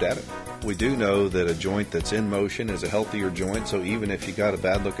kept at it. We do know that a joint that's in motion is a healthier joint, so even if you got a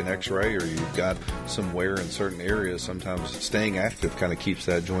bad looking x-ray or you've got some wear in certain areas, sometimes staying active kind of keeps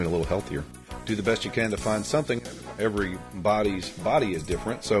that joint a little healthier. Do the best you can to find something. Every body's body is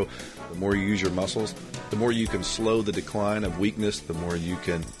different, so the more you use your muscles, the more you can slow the decline of weakness, the more you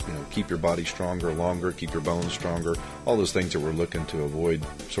can keep your body stronger longer, keep your bones stronger, all those things that we're looking to avoid,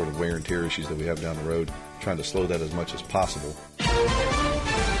 sort of wear and tear issues that we have down the road, trying to slow that as much as possible.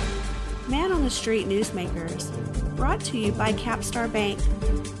 Man on the Street Newsmakers, brought to you by Capstar Bank.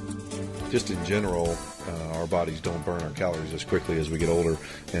 Just in general, our bodies don't burn our calories as quickly as we get older,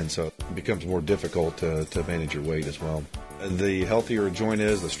 and so it becomes more difficult to manage your weight as well. The healthier a joint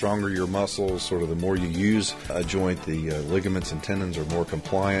is, the stronger your muscles, sort of the more you use a joint, the ligaments and tendons are more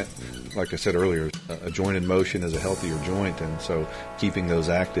compliant. Like I said earlier, a joint in motion is a healthier joint, and so keeping those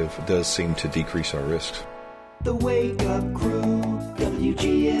active does seem to decrease our risks. The Wake Up Crew,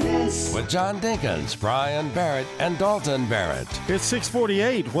 WGNS. With John Dinkins, Brian Barrett, and Dalton Barrett. It's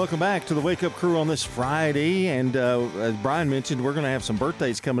 6:48. Welcome back to the Wake Up Crew on this Friday. And as Brian mentioned, we're going to have some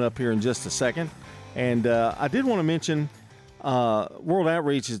birthdays coming up here in just a second. And I did want to mention World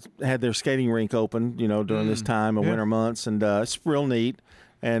Outreach has had their skating rink open, during this time of winter months. And it's real neat.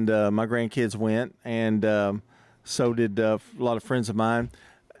 And my grandkids went, and so did a lot of friends of mine.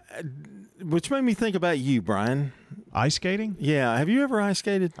 Which made me think about you, Brian. Ice skating? Yeah. Have you ever ice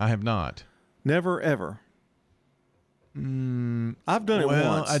skated? I have not. Never, ever? I've done it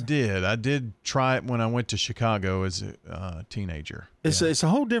once. I did. I did try it when I went to Chicago as a teenager. It's a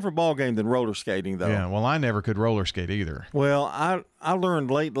whole different ballgame than roller skating, though. Yeah, well, I never could roller skate either. Well, I learned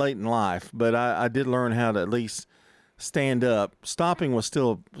late in life, but I did learn how to at least stand up. Stopping was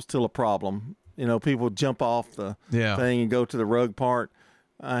still a problem. People would jump off the thing and go to the rug part.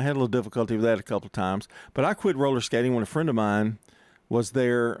 I had a little difficulty with that a couple of times. But I quit roller skating when a friend of mine was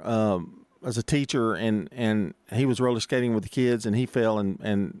there as a teacher, and he was roller skating with the kids, and he fell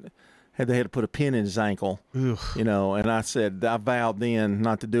and they had to put a pin in his ankle. Ugh. And I said, I vowed then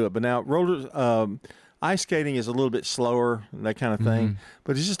not to do it. But now ice skating is a little bit slower, that kind of thing. Mm-hmm.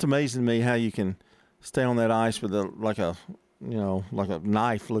 But it's just amazing to me how you can stay on that ice with like a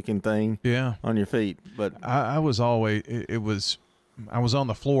knife-looking thing on your feet. But I was always I was on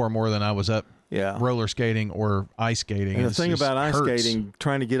the floor more than I was up roller skating or ice skating. And the thing about ice skating,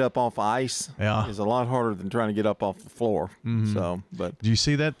 trying to get up off ice is a lot harder than trying to get up off the floor. Mm-hmm. So, but do you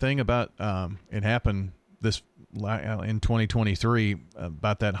see that thing about it happened in 2023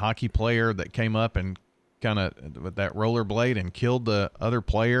 about that hockey player that came up and kind of with that rollerblade and killed the other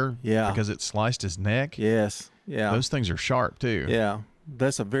player because it sliced his neck? Yes. Yeah. Those things are sharp too. Yeah.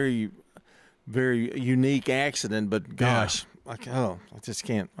 That's a very, very unique accident, but gosh. I just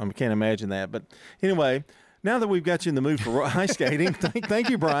can't imagine that. But anyway, now that we've got you in the mood for ice skating, thank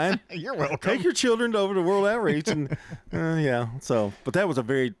you, Brian. You're welcome. Take your children over to World Outreach, and So, but that was a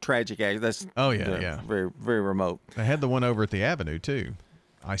very tragic accident. That's very, very remote. They had the one over at the Avenue too,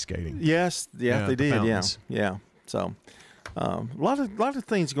 ice skating. Yes, they did. Yeah. So, A lot of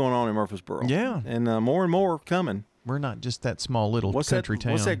things going on in Murfreesboro. Yeah. And more and more coming. We're not just that small little country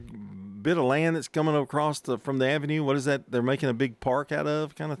town. What's that bit of land that's coming across from the avenue? What is that? They're making a big park out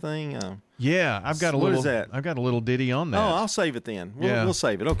of, kind of thing. Yeah, I've got a what little. is that? I've got a little ditty on that. Oh, I'll save it then. We'll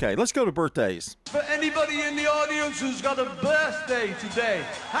save it. Okay, let's go to birthdays. For anybody in the audience who's got a birthday today,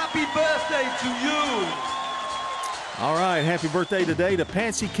 happy birthday to you. All right, happy birthday today to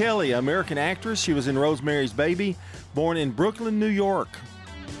Patsy Kelly, American actress. She was in Rosemary's Baby, born in Brooklyn, New York.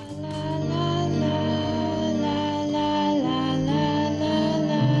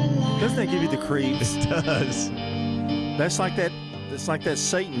 Doesn't that give you the creeps? It does. That's like that. It's like that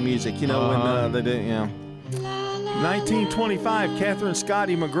Satan music, when they do. 1925, Catherine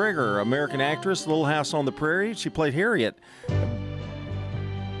Scotty McGregor, American actress, Little House on the Prairie. She played Harriet.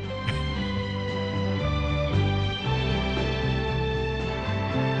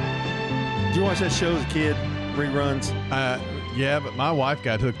 Did you watch that show as a kid? Reruns? Yeah, but my wife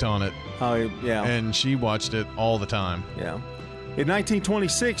got hooked on it. Oh, yeah. And she watched it all the time. Yeah. In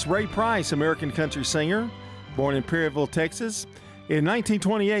 1926, Ray Price, American country singer, born in Perryville, Texas. In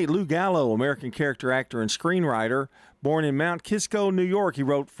 1928, Lou Gallo, American character actor and screenwriter, born in Mount Kisco, New York. He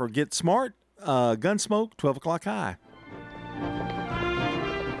wrote for Get Smart, Gunsmoke, 12 O'Clock High.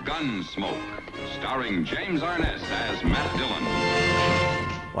 Gunsmoke, starring James Arness as Matt Dillon.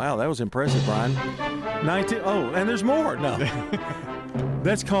 Wow, that was impressive, Brian. And there's more. No.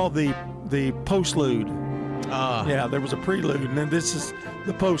 That's called the postlude. Yeah, there was a prelude, and then this is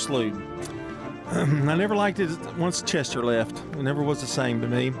the postlude. I never liked it once Chester left. It never was the same to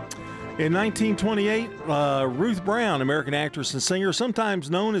me. In 1928, Ruth Brown, American actress and singer, sometimes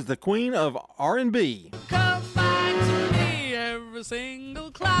known as the Queen of R&B. Come back to me, every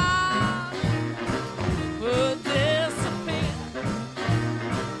single cloud would disappear.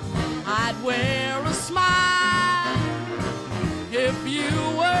 I'd wear a smile if you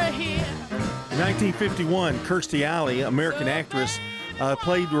were here. In 1951, Kirstie Alley, American actress,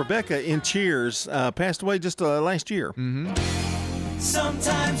 played Rebecca in Cheers, passed away just last year. Mm-hmm.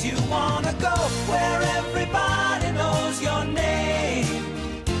 Sometimes you want to go where everybody knows your name.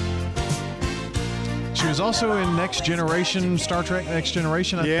 She was also in Next Generation, Star Trek Next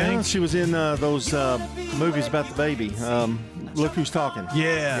Generation, I think. Yeah, she was in those movies about the baby. Look Who's Talking.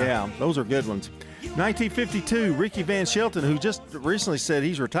 Yeah. Yeah, those are good ones. 1952, Ricky Van Shelton, who just recently said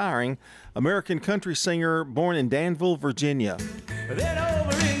he's retiring, American country singer, born in Danville, Virginia. Then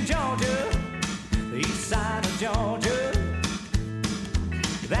over in Georgia, the east side of Georgia,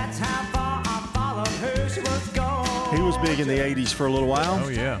 that's how far I followed her. She was gone. He was big in the 80s for a little while. Oh,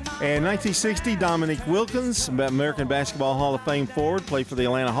 yeah. And 1960, Dominique Wilkins, American Basketball Hall of Fame forward, played for the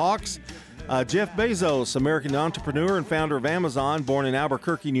Atlanta Hawks. Jeff Bezos, American entrepreneur and founder of Amazon, born in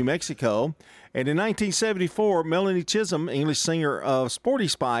Albuquerque, New Mexico. And in 1974, Melanie Chisholm, English singer of Sporty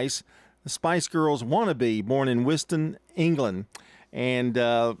Spice, the Spice Girls wannabe, born in Whiston, England. And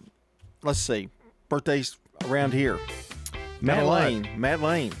let's see, birthdays around here. Matt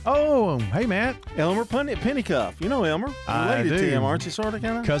Lane. Oh, hey, Matt. Elmer Pennycuff. You know Elmer. I related do. to him, aren't you, sort of,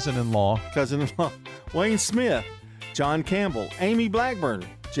 kind of? Cousin-in-law. Wayne Smith, John Campbell, Amy Blackburn,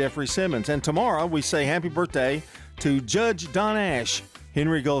 Jeffrey Simmons. And tomorrow we say happy birthday to Judge Don Ash,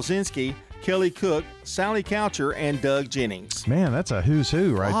 Henry Golzinski, Kelly Cook, Sally Coucher, and Doug Jennings. Man, that's a who's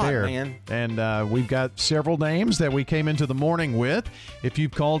who right there. Man. And we've got several names that we came into the morning with. If you've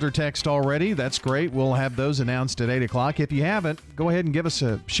called or texted already, that's great. We'll have those announced at 8 o'clock. If you haven't, go ahead and give us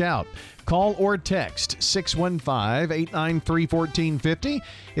a shout. Call or text 615-893-1450.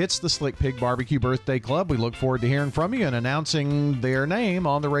 It's the Slick Pig Barbecue Birthday Club. We look forward to hearing from you and announcing their name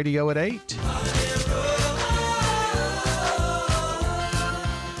on the radio at 8.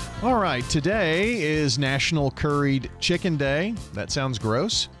 All right, today is National Curried Chicken Day. That sounds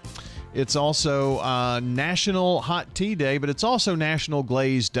gross. It's also National Hot Tea Day, but it's also National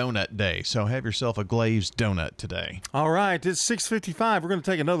Glazed Donut Day. So have yourself a glazed donut today. All right, it's 6:55. We're going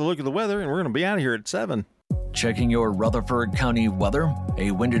to take another look at the weather, and we're going to be out of here at 7. Checking your Rutherford County weather.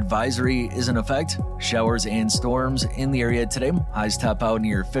 A wind advisory is in effect. Showers and storms in the area today. Highs top out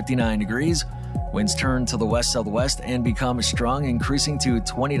near 59 degrees. Winds turn to the west-southwest and become strong, increasing to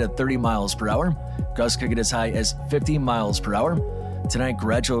 20 to 30 miles per hour. Gusts could get as high as 50 miles per hour. Tonight,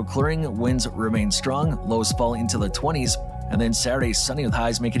 gradual clearing. Winds remain strong. Lows fall into the 20s. And then Saturday, sunny with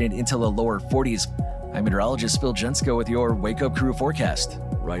highs making it into the lower 40s. I'm meteorologist Phil Jensko with your Wake Up Crew forecast.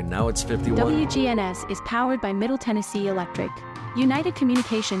 Right now, it's 51. WGNS is powered by Middle Tennessee Electric. United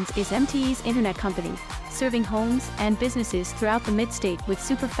Communications is MTE's internet company, serving homes and businesses throughout the mid-state with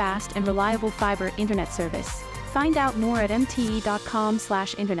super fast and reliable fiber internet service. Find out more at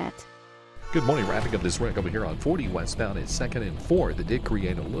mte.com/internet. Good morning. Wrapping up this wreck over here on 40 westbound at 2nd and 4th. It did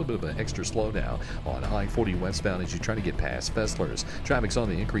create a little bit of an extra slowdown on I-40 westbound as you try to get past Fessler's. Traffic's on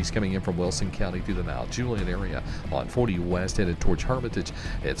the increase coming in from Wilson County through the Mount Juliet area on 40 west headed towards Hermitage.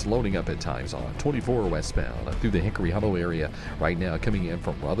 It's loading up at times on 24 westbound through the Hickory Hollow area right now coming in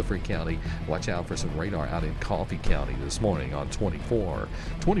from Rutherford County. Watch out for some radar out in Coffee County this morning on 24.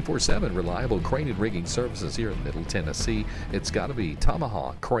 24/7 reliable crane and rigging services here in Middle Tennessee. It's got to be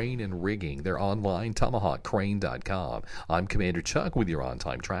Tomahawk Crane and Rigging. They're online, tomahawkcrane.com. I'm Commander Chuck with your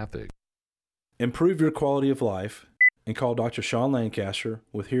on-time traffic. Improve your quality of life and call Dr. Sean Lancaster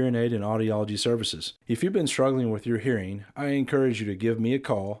with Hearing Aid and Audiology Services. If you've been struggling with your hearing, I encourage you to give me a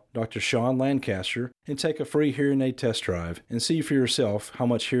call, Dr. Sean Lancaster, and take a free hearing aid test drive and see for yourself how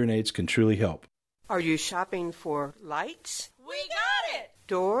much hearing aids can truly help. Are you shopping for lights? We got it!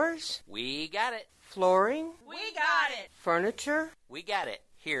 Doors? We got it. Flooring? We got it! Furniture? We got it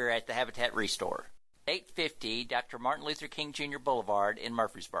here at the Habitat Restore. 850 Dr. Martin Luther King Jr. Boulevard in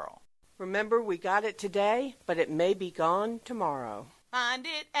Murfreesboro. Remember, we got it today, but it may be gone tomorrow. Find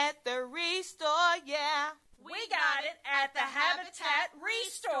it at the Restore, yeah. We got it at the Habitat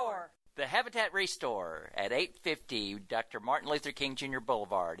Restore. The Habitat Restore at 850 Dr. Martin Luther King Jr.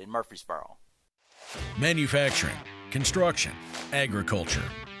 Boulevard in Murfreesboro. Manufacturing, construction, agriculture.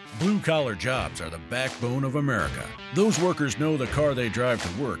 Blue-collar jobs are the backbone of America. Those workers know the car they drive to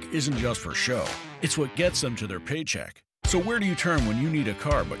work isn't just for show. It's what gets them to their paycheck. So where do you turn when you need a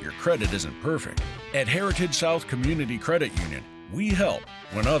car but your credit isn't perfect? At Heritage South Community Credit Union, we help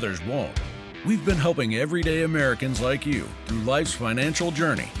when others won't. We've been helping everyday Americans like you through life's financial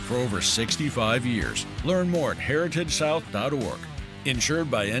journey for over 65 years. Learn more at heritagesouth.org. Insured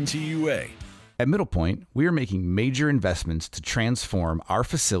by NCUA. At Middle Point, we are making major investments to transform our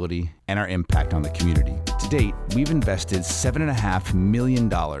facility and our impact on the community. To date, we've invested $7.5 million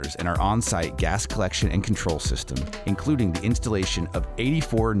in our on-site gas collection and control system, including the installation of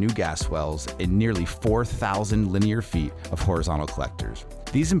 84 new gas wells and nearly 4,000 linear feet of horizontal collectors.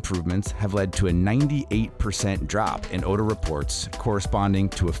 These improvements have led to a 98% drop in odor reports, corresponding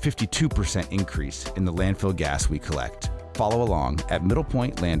to a 52% increase in the landfill gas we collect. Follow along at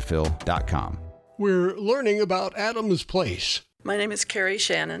middlepointlandfill.com. We're learning about Adams Place. My name is Carrie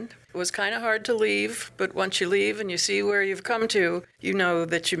Shannon. It was kind of hard to leave, but once you leave and you see where you've come to, you know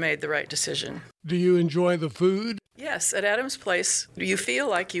that you made the right decision. Do you enjoy the food? Yes, at Adams Place, you feel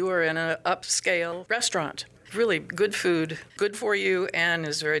like you are in an upscale restaurant. Really good food, good for you, and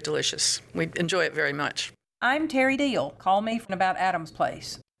is very delicious. We enjoy it very much. I'm Terry Deal. Call me about Adams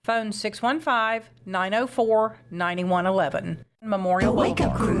Place. Phone 615-904-9111. Memorial Wake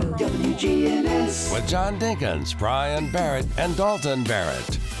Up Crew, WGNS. With John Dinkins, Brian Barrett, and Dalton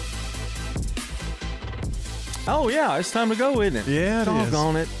Barrett. Oh, yeah, it's time to go, isn't it? Yeah, it is.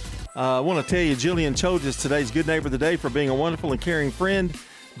 Doggone it. I want to tell you, Jillian Choate is today's Good Neighbor of the Day for being a wonderful and caring friend.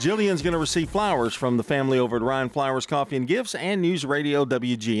 Jillian's going to receive flowers from the family over at Ryan Flowers Coffee and Gifts and News Radio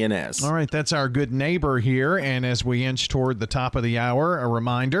WGNS. All right, that's our good neighbor here. And as we inch toward the top of the hour, a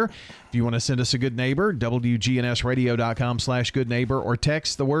reminder, if you want to send us a good neighbor, WGNSradio.com/good neighbor, or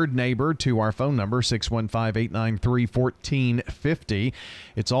text the word neighbor to our phone number, 615-893-1450.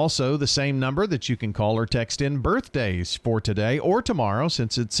 It's also the same number that you can call or text in birthdays for today or tomorrow,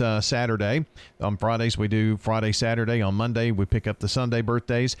 since it's Saturday. On Fridays, we do Friday, Saturday. On Monday, we pick up the Sunday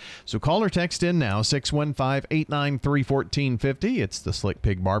birthdays. So call or text in now, 615-893-1450. It's the Slick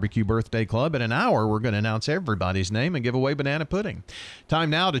Pig Barbecue Birthday Club. In an hour, we're going to announce everybody's name and give away banana pudding.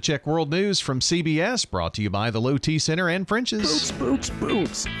 Time now to check world news from CBS, brought to you by the Low T Center and French's. Boots.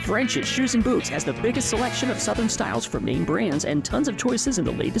 French's Shoes and Boots has the biggest selection of Southern styles from name brands and tons of choices in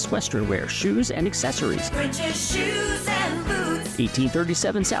the latest Western wear, shoes, and accessories. French's Shoes and Boots.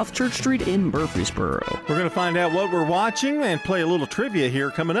 1837 South Church Street in Murfreesboro. We're going to find out what we're watching and play a little trivia here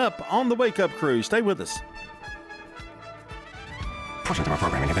coming up on the Wake Up Crew. Stay with us. Portions of our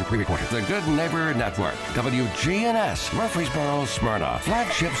programming have been pre-recorded. The Good Neighbor Network, WGNS, Murfreesboro, Smyrna,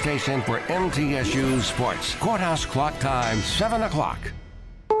 flagship station for MTSU Sports. Courthouse clock time, 7 o'clock.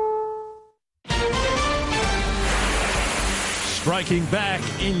 Striking back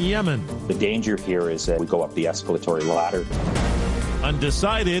in Yemen. The danger here is that we go up the escalatory ladder.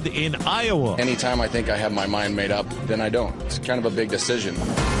 Undecided in Iowa. Anytime I think I have my mind made up, then I don't. It's kind of a big decision.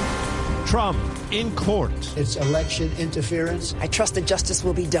 Trump in court. It's election interference. I trust that justice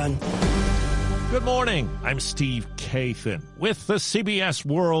will be done. Good morning. I'm Steve Kathan with the CBS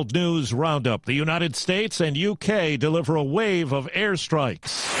World News Roundup. The United States and UK deliver a wave of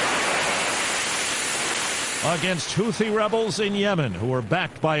airstrikes against Houthi rebels in Yemen who are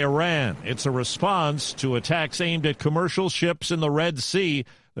backed by Iran. It's a response to attacks aimed at commercial ships in the Red Sea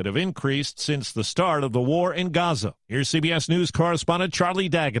that have increased since the start of the war in Gaza. Here's CBS News correspondent Charlie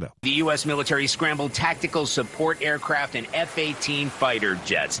D'Agata. The U.S. military scrambled tactical support aircraft and F-18 fighter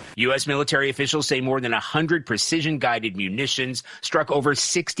jets. U.S. military officials say more than 100 precision-guided munitions struck over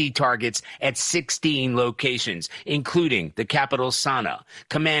 60 targets at 16 locations, including the capital Sana'a,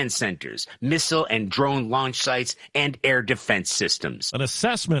 command centers, missile and drone launch sites, and air defense systems. An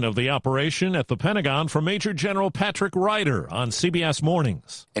assessment of the operation at the Pentagon from Major General Patrick Ryder on CBS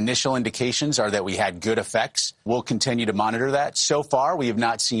Mornings. Initial indications are that we had good effects. We'll continue to monitor that. So far, we have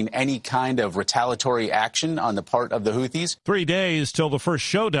not seen any kind of retaliatory action on the part of the Houthis. 3 days till the first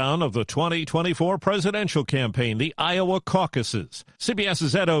showdown of the 2024 presidential campaign, the Iowa caucuses.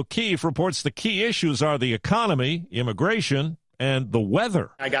 CBS's Ed O'Keefe reports the key issues are the economy, immigration, and the weather.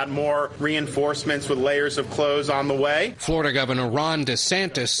 I got more reinforcements with layers of clothes on the way. Florida Governor Ron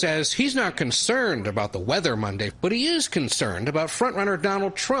DeSantis says he's not concerned about the weather Monday, but he is concerned about frontrunner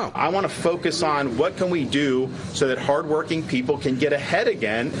Donald Trump. I want to focus on what can we do so that hardworking people can get ahead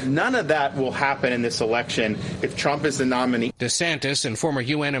again. None of that will happen in this election if Trump is the nominee. DeSantis and former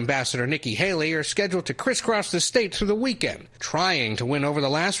UN Ambassador Nikki Haley are scheduled to crisscross the state through the weekend, trying to win over the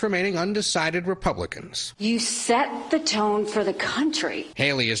last remaining undecided Republicans. You set the tone for the country.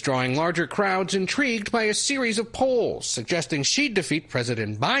 Haley is drawing larger crowds intrigued by a series of polls suggesting she'd defeat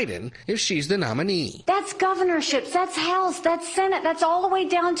President Biden if she's the nominee. That's governorships, that's House, that's Senate, that's all the way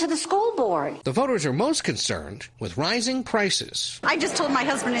down to the school board. The voters are most concerned with rising prices. I just told my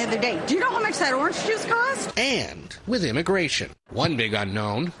husband the other day, do you know how much that orange juice cost? And with immigration. One big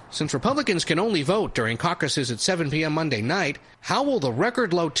unknown, since Republicans can only vote during caucuses at 7 p.m. Monday night, how will the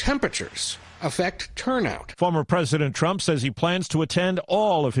record low temperatures affect turnout? Former President Trump says he plans to attend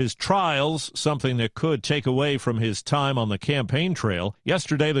all of his trials, something that could take away from his time on the campaign trail.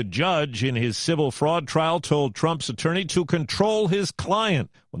 Yesterday, the judge in his civil fraud trial told Trump's attorney to control his client.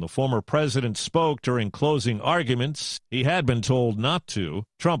 When the former president spoke during closing arguments, he had been told not to.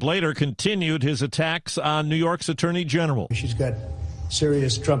 Trump later continued his attacks on New York's attorney general. She's got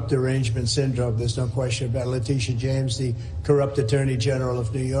serious Trump derangement syndrome. There's no question about it. Letitia James, the corrupt attorney general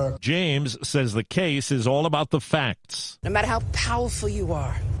of New York. James says the case is all about the facts. No matter how powerful you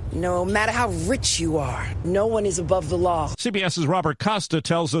are, no matter how rich you are, no one is above the law. CBS's Robert Costa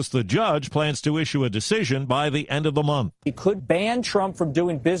tells us the judge plans to issue a decision by the end of the month. He could ban Trump from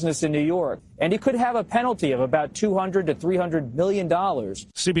doing business in New York, and he could have a penalty of about $200 to $300 million.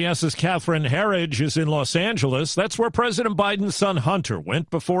 CBS's Catherine Herridge is in Los Angeles. That's where President Biden's son Hunter went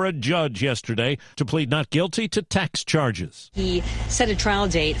before a judge yesterday to plead not guilty to tax charges. He set a trial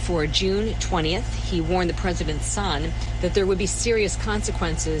date for June 20th. He warned the president's son that there would be serious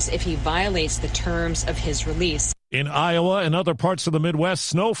consequences if he violates the terms of his release. In Iowa and other parts of the Midwest,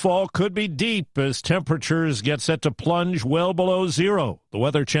 snowfall could be deep as temperatures get set to plunge well below zero. The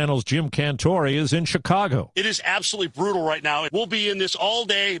Weather Channel's Jim Cantori is in Chicago. It is absolutely brutal right now. We'll be in this all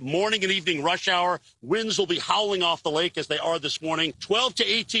day, morning and evening rush hour. Winds will be howling off the lake as they are this morning, 12 to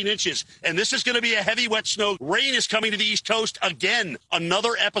 18 inches. And this is going to be a heavy, wet snow. Rain is coming to the East Coast again.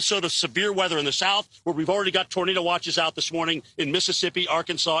 Another episode of severe weather in the South, where we've already got tornado watches out this morning in Mississippi,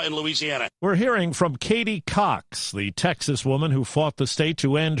 Arkansas, and Louisiana. We're hearing from Katie Cox, the Texas woman who fought the state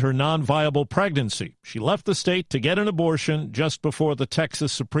to end her non-viable pregnancy. She left the state to get an abortion just before the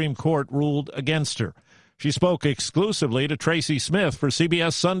Texas Supreme Court ruled against her. She spoke exclusively to Tracy Smith for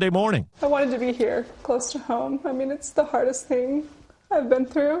CBS Sunday Morning. I wanted to be here, close to home. I mean, it's the hardest thing I've been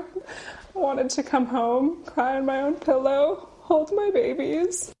through. I wanted to come home, cry on my own pillow, hold my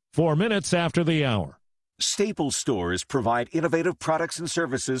babies. 4 minutes after the hour. Staples stores provide innovative products and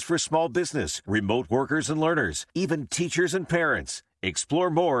services for small business, remote workers and learners, even teachers and parents. Explore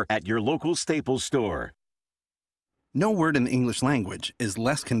more at your local Staples store. No word in the English language is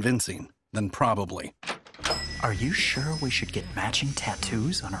less convincing than probably. Are you sure we should get matching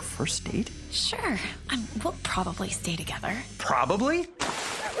tattoos on our first date? Sure. We'll probably stay together. Probably?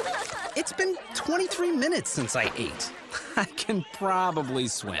 It's been 23 minutes since I ate. I can probably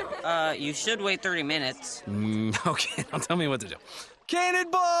swim. You should wait 30 minutes. Okay, now tell me what to do.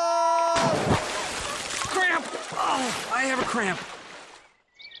 Cannonball! Cramp! Oh, I have a cramp.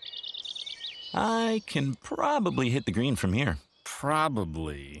 I can probably hit the green from here.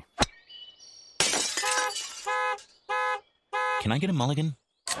 Probably. Can I get a mulligan?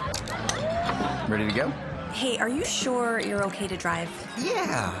 Ready to go? Hey, are you sure you're okay to drive?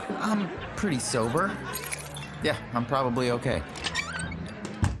 Yeah, I'm pretty sober. Yeah, I'm probably okay.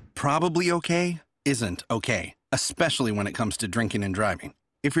 Probably okay isn't okay, especially when it comes to drinking and driving.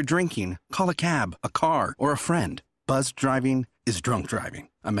 If you're drinking, call a cab, a car, or a friend. Buzzed driving is drunk driving.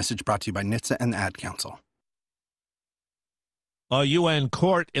 A message brought to you by NHTSA and the Ad Council. A UN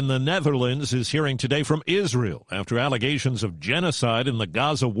court in the Netherlands is hearing today from Israel after allegations of genocide in the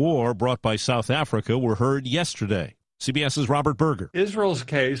Gaza war brought by South Africa were heard yesterday. CBS's Robert Berger. Israel's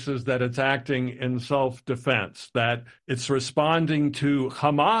case is that it's acting in self-defense, that it's responding to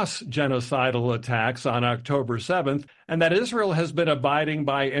Hamas genocidal attacks on October 7th, and that Israel has been abiding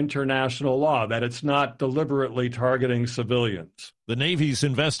by international law, that it's not deliberately targeting civilians. The Navy's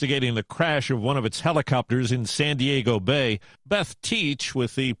investigating the crash of one of its helicopters in San Diego Bay. Beth Teach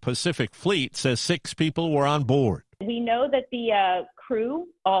with the Pacific Fleet says 6 people were on board. We know that the crew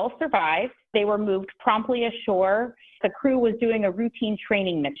all survived. They were moved promptly ashore. The crew was doing a routine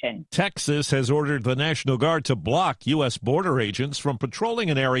training mission. Texas has ordered the National Guard to block U.S. border agents from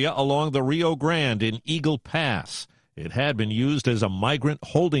patrolling an area along the Rio Grande in Eagle Pass. It had been used as a migrant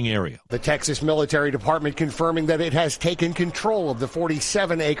holding area. The Texas Military Department confirming that it has taken control of the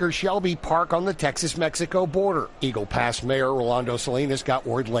 47-acre Shelby Park on the Texas-Mexico border. Eagle Pass Mayor Rolando Salinas got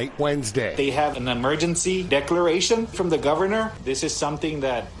word late Wednesday. They have an emergency declaration from the governor. This is something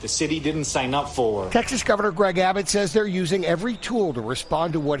that the city didn't sign up for. Texas Governor Greg Abbott says they're using every tool to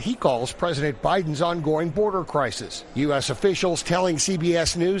respond to what he calls President Biden's ongoing border crisis. U.S. officials telling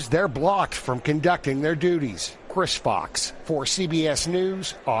CBS News they're blocked from conducting their duties. Chris Fox for CBS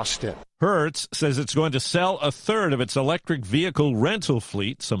News, Austin. Hertz says it's going to sell a third of its electric vehicle rental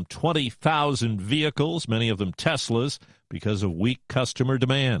fleet, some 20,000 vehicles, many of them Teslas, because of weak customer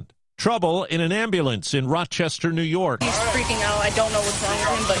demand. Trouble in an ambulance in Rochester, New York. He's freaking out. I don't know what's wrong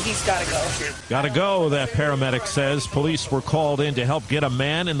with him, but he's got to go. Gotta go, that paramedic says. Police were called in to help get a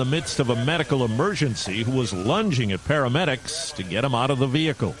man in the midst of a medical emergency who was lunging at paramedics to get him out of the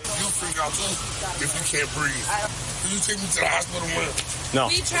vehicle. You'll freak out too if you can't breathe. Can you take me to the hospital, man? No.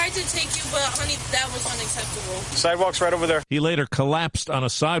 We tried to take you, but, honey, that was unacceptable. Sidewalk's right over there. He later collapsed on a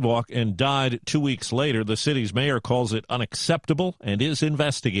sidewalk and died 2 weeks later. The city's mayor calls it unacceptable and is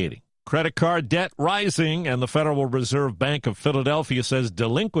investigating. Credit card debt rising, and the Federal Reserve Bank of Philadelphia says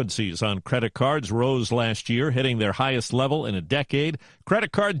delinquencies on credit cards rose last year, hitting their highest level in a decade.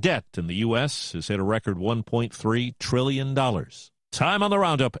 Credit card debt in the U.S. has hit a record $1.3 trillion. Time on the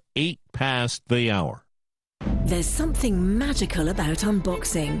roundup, 8 past the hour. There's something magical about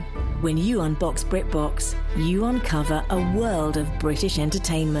unboxing. When you unbox BritBox, you uncover a world of British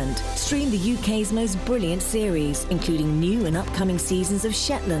entertainment. Stream the UK's most brilliant series, including new and upcoming seasons of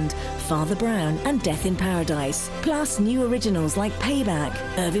Shetland, Father Brown, and Death in Paradise. Plus new originals like Payback,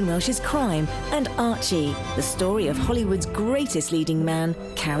 Irving Welsh's Crime, and Archie, the story of Hollywood's greatest leading man,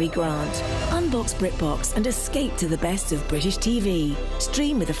 Cary Grant. Unbox BritBox and escape to the best of British TV.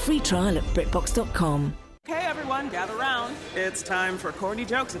 Stream with a free trial at BritBox.com. Okay, everyone, gather round. It's time for corny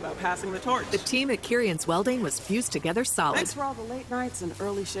jokes about passing the torch. The team at Kirian's Welding was fused together solid. Thanks for all the late nights and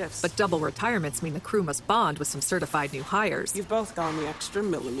early shifts. But double retirements mean the crew must bond with some certified new hires. You've both gone the extra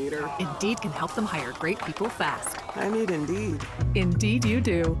millimeter. Indeed can help them hire great people fast. I need Indeed. Indeed you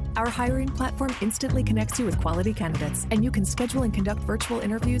do. Our hiring platform instantly connects you with quality candidates, and you can schedule and conduct virtual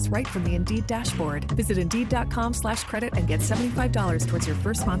interviews right from the Indeed dashboard. Visit Indeed.com/credit and get $75 towards your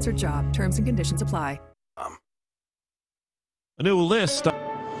first sponsored job. Terms and conditions apply. A new list.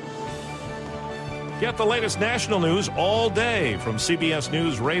 Get the latest national news all day from CBS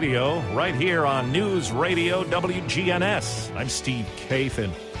News Radio, right here on News Radio WGNS. I'm Steve Kathan.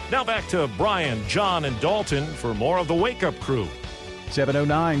 Now back to Brian, John, and Dalton for more of the Wake Up Crew.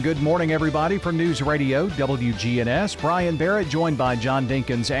 7:09. Good morning, everybody, from News Radio WGNS. Brian Barrett joined by John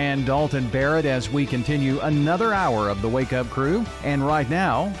Dinkins and Dalton Barrett as we continue another hour of the Wake Up Crew. And right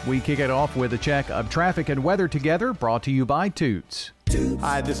now, we kick it off with a check of traffic and weather together, brought to you by Toots.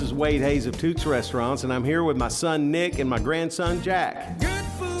 Hi, this is Wade Hayes of Toots Restaurants, and I'm here with my son Nick and my grandson Jack. Good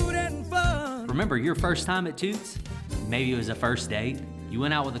food and fun. Remember your first time at Toots? Maybe it was a first date, you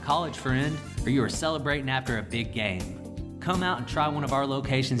went out with a college friend, or you were celebrating after a big game. Come out and try one of our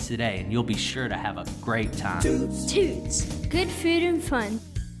locations today, and you'll be sure to have a great time. Toots. Good food and fun.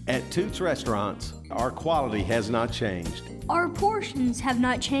 At Toots Restaurants, our quality has not changed. Our portions have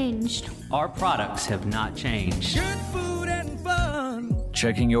not changed. Our products have not changed. Good food and fun.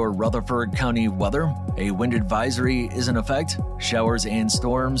 Checking your Rutherford County weather. A wind advisory is in effect. Showers and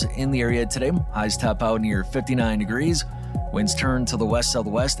storms in the area today. Highs top out near 59 degrees. Winds turn to the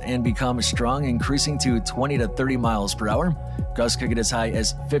west-southwest and become strong, increasing to 20 to 30 miles per hour. Gusts could get as high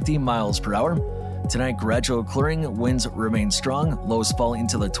as 50 miles per hour. Tonight, gradual clearing. Winds remain strong. Lows fall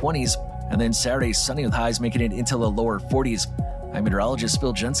into the 20s. And then Saturday, sunny with highs making it into the lower 40s. I'm meteorologist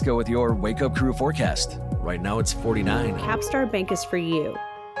Phil Jensko with your Wake Up Crew forecast. Right now, it's 49. Capstar Bank is for you.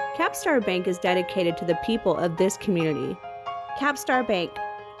 Capstar Bank is dedicated to the people of this community. Capstar Bank,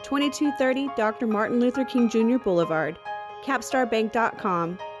 2230 Dr. Martin Luther King Jr. Boulevard.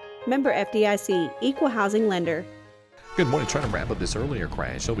 CapstarBank.com. Member FDIC, Equal Housing Lender. Good morning. Trying to wrap up this earlier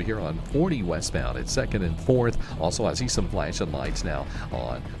crash over here on 40 westbound at 2nd and 4th. Also, I see some flashing lights now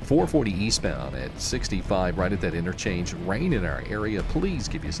on 440 eastbound at 65 right at that interchange. Rain in our area. Please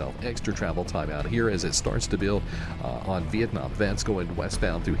give yourself extra travel time out here as it starts to build on Vietnam Vets going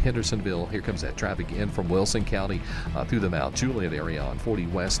westbound through Hendersonville. Here comes that traffic in from Wilson County through the Mount Juliet area on 40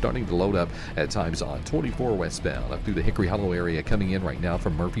 west, starting to load up at times on 24 westbound up through the Hickory Hollow area, coming in right now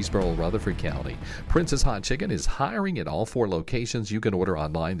from Murfreesboro, Rutherford County. Princess Hot Chicken is hiring at all 4 locations. You can order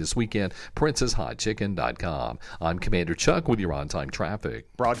online this weekend, princesshotchicken.com. I'm Commander Chuck with your on-time traffic.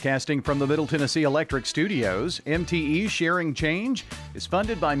 Broadcasting from the Middle Tennessee Electric Studios, MTE Sharing Change is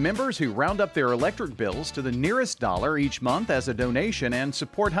funded by members who round up their electric bills to the nearest dollar each month as a donation and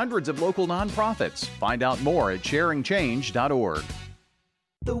support hundreds of local nonprofits. Find out more at sharingchange.org.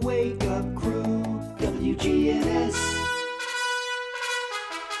 The Wake Up Crew, WGNS.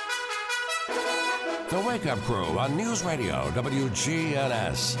 The Wake Up Crew on News Radio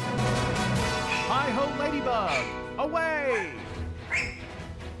WGNS. Hi-ho, Ladybug! Away!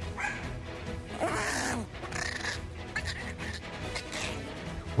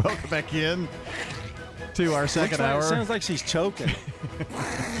 Welcome back in to our second hour. It sounds like she's choking.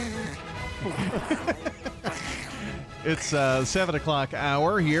 It's 7 o'clock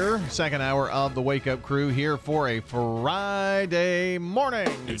hour here, second hour of the Wake Up Crew here for a Friday morning.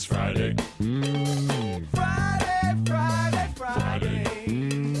 It's Friday. Friday.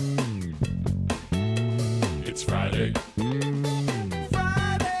 It's Friday.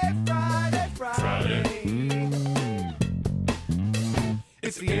 Friday.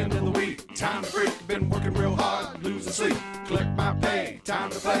 It's the end of the week. Time to freak. Been working real hard. Losing sleep. Collect my pay.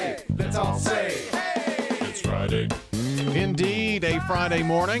 Time to play. Let's all say, hey! It's Friday. Indeed, a Friday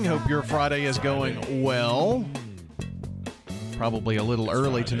morning. Hope your Friday is going well. Probably a little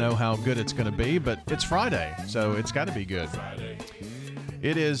early to know how good it's going to be, but it's Friday, so it's got to be good.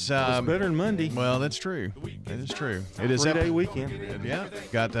 It is. It's better than Monday. Well, that's true. That is true. It is 3-day weekend. Yeah,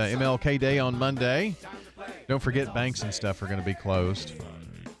 got MLK Day on Monday. Don't forget banks and stuff are going to be closed.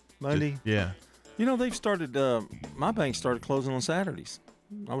 Monday? Yeah. You know, they've started, my bank started closing on Saturdays.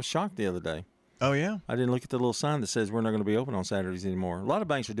 I was shocked the other day. Oh, yeah? I didn't look at the little sign that says we're not going to be open on Saturdays anymore. A lot of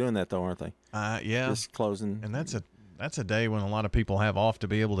banks are doing that, though, aren't they? Yeah. Just closing. And that's a day when a lot of people have off to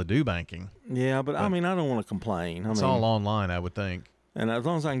be able to do banking. Yeah, but I mean, I don't want to complain. It's all online, I would think. And as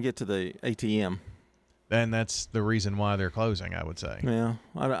long as I can get to the ATM. And that's the reason why they're closing, I would say. Yeah.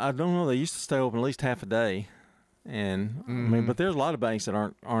 I don't know. They used to stay open at least half a day. And, I mean, but there's a lot of banks that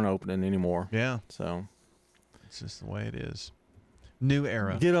aren't opening anymore. Yeah. So. It's just the way it is. New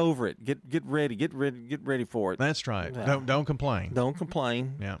era. Get over it. Get ready. Get ready for it. That's right. Yeah. Don't complain. Don't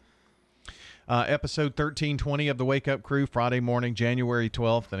complain. Yeah. Episode 1320 of the Wake Up Crew, Friday morning, January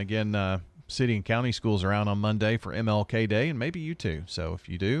 12th. And again, city and county schools are out on Monday for MLK Day, and maybe you too. So if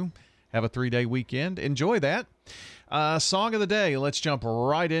you do, have a 3-day weekend. Enjoy that. Song of the day. Let's jump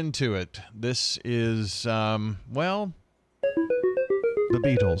right into it. This is, the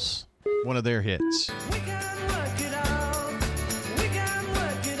Beatles. One of their hits.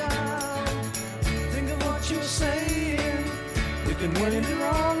 And when it's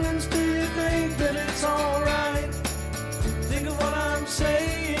wrong and still you think that it's alright, think of what I'm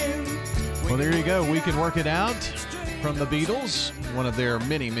saying. Well, there you go. We Can Work It Out from the Beatles, one of their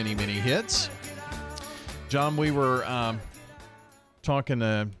many, many, many hits. John, we were talking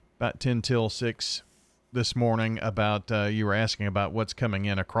about 10 till 6 this morning about, you were asking about what's coming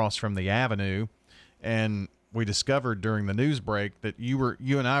in across from the avenue, and we discovered during the news break that you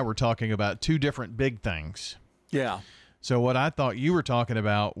and I were talking about two different big things. Yeah. So what I thought you were talking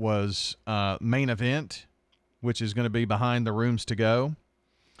about was Main Event, which is going to be behind the Rooms to Go.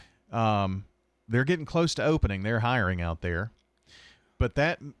 They're getting close to opening. They're hiring out there. But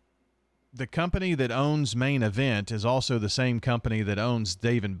the company that owns Main Event is also the same company that owns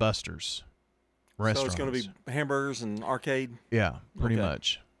Dave & Buster's restaurants. So it's going to be hamburgers and arcade? Yeah, pretty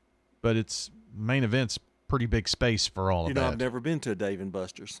much. But it's Main Event's pretty big space for all of that. I've never been to a Dave &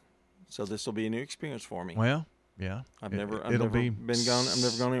 Buster's, so this will be a new experience for me. Well, yeah. I've never gone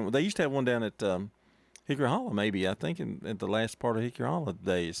in. They used to have one down at Hickory Hollow, maybe. I think at the last part of Hickory Hollow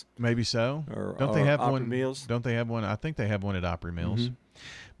days. Maybe so. Don't they have Opry one? Mills? Don't they have one? I think they have one at Opry Mills. Mm-hmm.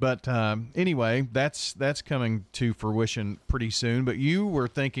 But anyway, that's coming to fruition pretty soon. But you were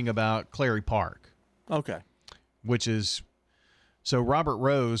thinking about Clary Park. Okay. Which is so Robert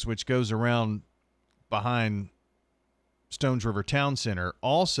Rose, which goes around behind Stones River Town Center,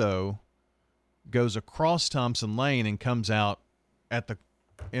 also goes across Thompson Lane and comes out at the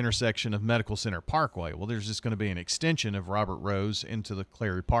intersection of Medical Center Parkway. Well, there's just going to be an extension of Robert Rose into the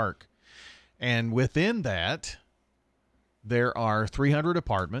Clary Park. And within that, there are 300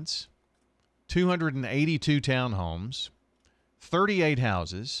 apartments, 282 townhomes, 38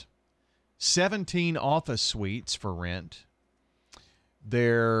 houses, 17 office suites for rent.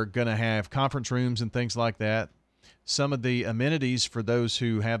 They're going to have conference rooms and things like that. Some of the amenities for those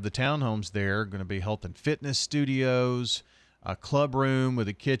who have the townhomes there are going to be health and fitness studios, a club room with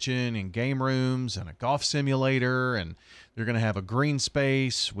a kitchen and game rooms and a golf simulator, and they're going to have a green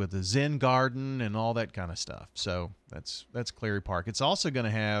space with a Zen garden and all that kind of stuff. So that's Clary Park. It's also going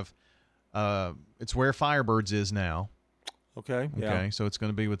to have it's where Firebirds is now. Okay. Yeah. Okay, so it's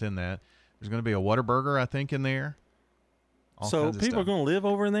going to be within that. There's going to be a Whataburger, I think, in there. So people are going to live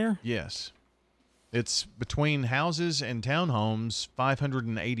over in there? Yes. It's between houses and townhomes,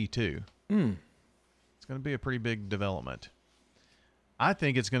 582. It's going to be a pretty big development. I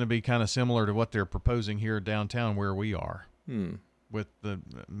think it's going to be kind of similar to what they're proposing here downtown where we are, with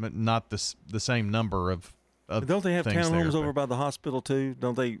not the same number of don't they have things townhomes there, over by the hospital too?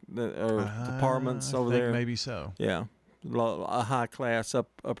 Don't they? Or apartments over there? Maybe so. Yeah, a high class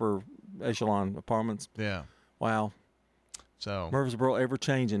upper echelon apartments. Yeah. Wow. So Murfreesboro ever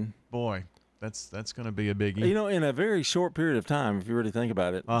changing. Boy, that's going to be a biggie. You know, in a very short period of time, if you really think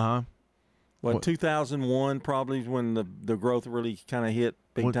about it. 2001 probably when the growth really kind of hit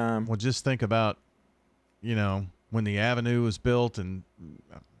big time. Well, just think about, when the Avenue was built, and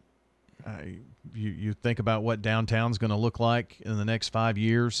you think about what downtown's going to look like in the next 5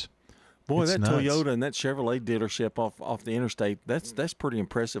 years. Boy, it's that nuts. Toyota and that Chevrolet dealership off the interstate, that's pretty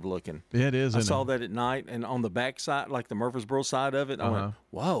impressive looking. It is. I saw that at night, and on the back side, like the Murfreesboro side of it, I went,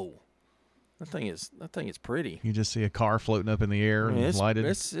 whoa. That thing is pretty. You just see a car floating up in the air and lighted.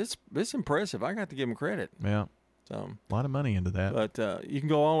 It's impressive. I got to give them credit. Yeah. So a lot of money into that. But you can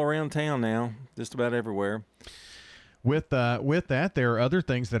go all around town now, just about everywhere. With that, there are other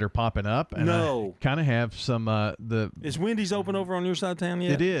things that are popping up, and I kind of have some. Is Wendy's open over on your side of town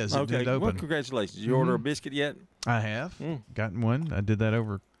yet? It is. Okay. It did open. Well, congratulations. Did you order a biscuit yet? I have gotten one. I did that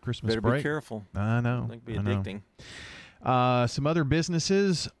over Christmas break. break. Be careful. I know. It can be addicting. Some other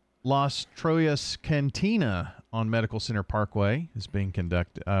businesses. Las Troyas Cantina on Medical Center Parkway is being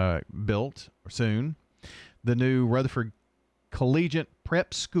built soon. The new Rutherford Collegiate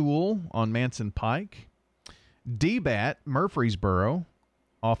Prep School on Manson Pike. DBAT Murfreesboro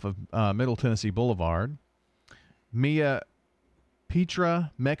off of Middle Tennessee Boulevard. Mia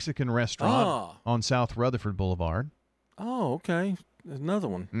Petra Mexican Restaurant on South Rutherford Boulevard. Oh, okay. Another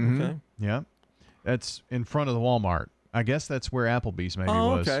one. Mm-hmm. Okay. Yeah. That's in front of the Walmart. I guess that's where Applebee's maybe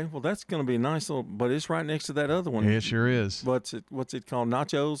was. Okay. Well, that's going to be a nice little, but it's right next to that other one. It sure is. What's it called?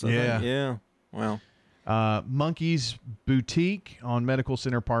 Nachos? I think? Yeah. Wow. Monkey's Boutique on Medical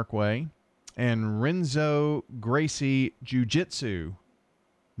Center Parkway, and Renzo Gracie Jiu-Jitsu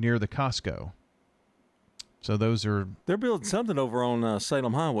near the Costco. So those are... They're building something over on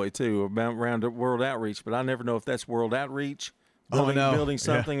Salem Highway, too, around World Outreach, but I never know if that's World Outreach building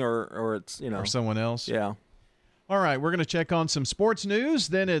something or it's, Or someone else. Yeah. All right, we're going to check on some sports news.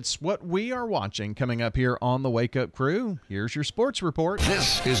 Then it's what we are watching coming up here on the Wake Up Crew. Here's your sports report.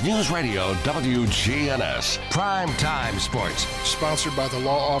 This is News Radio WGNS Prime Time Sports. Sponsored by the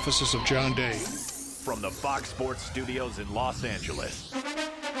law offices of John Day. From the Fox Sports Studios in Los Angeles,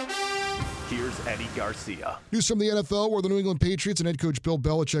 here's Eddie Garcia. News from the NFL, where the New England Patriots and head coach Bill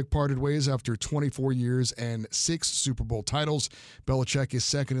Belichick parted ways after 24 years and 6 Super Bowl titles. Belichick is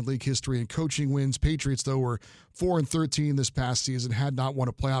second in league history in coaching wins. Patriots, though, were 4-13 this past season, had not won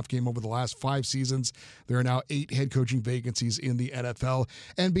a playoff game over the last 5 seasons. There are now 8 head coaching vacancies in the NFL.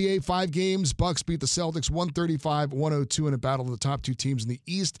 NBA 5 games. Bucks beat the Celtics 135-102 in a battle of the top 2 teams in the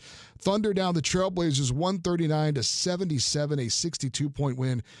East. Thunder down the Trailblazers 139-77, a 62-point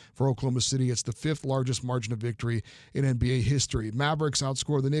win for Oklahoma City. It's the 5th largest margin of victory in NBA history. Mavericks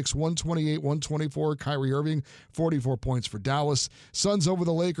outscore the Knicks 128-124. Kyrie Irving, 44 points for Dallas. Suns over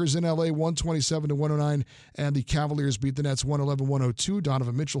the Lakers in LA 127-109. And the Cavaliers beat the Nets 111-102.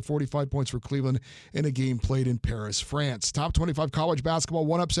 Donovan Mitchell, 45 points for Cleveland in a game played in Paris, France. Top 25 college basketball,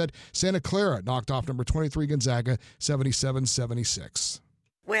 one upset. Santa Clara knocked off number 23 Gonzaga 77-76.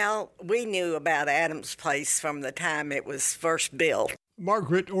 Well, we knew about Adams Place from the time it was first built.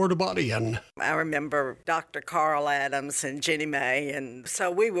 Margaret Ordubadian. I remember Dr. Carl Adams and Jenny May, and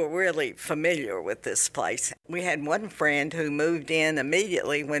so we were really familiar with this place. We had one friend who moved in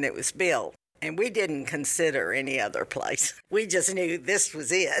immediately when it was built, and we didn't consider any other place. We just knew this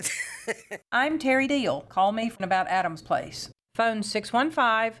was it. I'm Terry Deal. Call me about Adams Place. Phone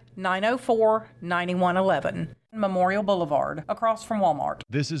 615-904-9111. Memorial Boulevard, across from Walmart.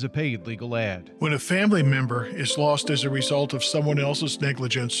 This is a paid legal ad. When a family member is lost as a result of someone else's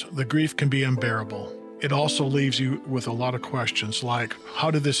negligence, the grief can be unbearable. It also leaves you with a lot of questions like,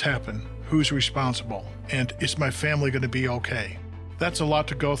 how did this happen? Who's responsible? And is my family going to be okay? That's a lot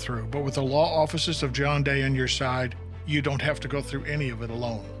to go through, but with the law offices of John Day on your side, you don't have to go through any of it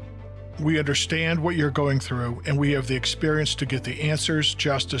alone. We understand what you're going through, and we have the experience to get the answers,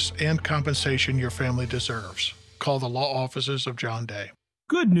 justice, and compensation your family deserves. Call the law offices of John Day.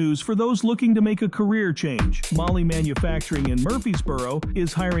 Good news for those looking to make a career change. Molly Manufacturing in Murfreesboro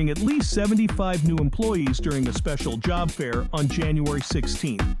is hiring at least 75 new employees during a special job fair on January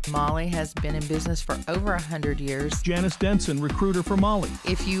 16th. Molly has been in business for over 100 years. Janice Denson, recruiter for Molly.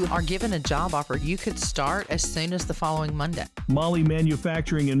 If you are given a job offer, you could start as soon as the following Monday. Molly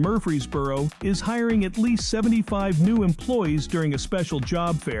Manufacturing in Murfreesboro is hiring at least 75 new employees during a special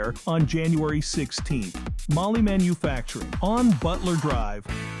job fair on January 16th. Molly Manufacturing on Butler Drive.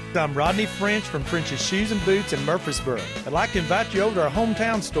 I'm Rodney French from French's Shoes and Boots in Murfreesboro. I'd like to invite you over to our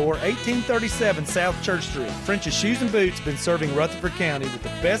hometown store, 1837 South Church Street. French's Shoes and Boots have been serving Rutherford County with the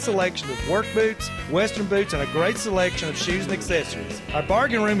best selection of work boots, western boots, and a great selection of shoes and accessories. Our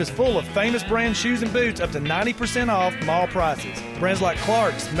bargain room is full of famous brand shoes and boots up to 90% off mall prices. Brands like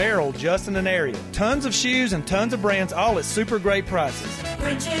Clark's, Merrill, Justin, and Ariel. Tons of shoes and tons of brands, all at super great prices.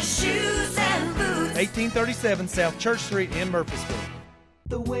 French's Shoes and Boots. 1837 South Church Street in Murfreesboro.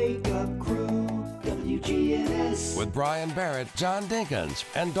 The Wake Up Crew, WGNS. With Brian Barrett, John Dinkins,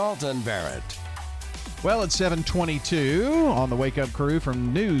 and Dalton Barrett. Well, it's 7:22 on the Wake Up Crew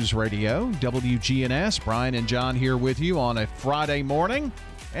from News Radio, WGNS. Brian and John here with you on a Friday morning.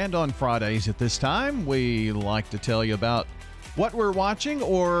 And on Fridays at this time, we like to tell you about what we're watching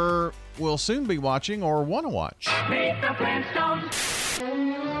or will soon be watching or want to watch. Meet the Flintstones.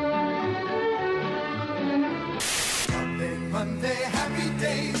 Monday, happy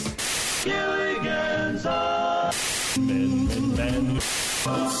days. Gilligan's Island.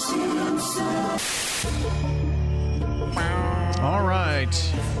 All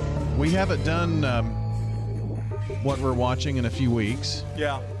right. We haven't done what we're watching in a few weeks.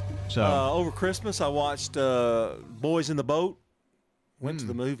 Yeah. So over Christmas, I watched Boys in the Boat. Went to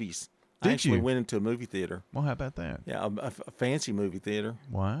the movies. I Did actually you? went into a movie theater. Well, how about that? Yeah, a fancy movie theater.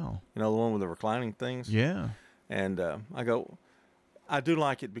 Wow. You know, the one with the reclining things? Yeah. And I do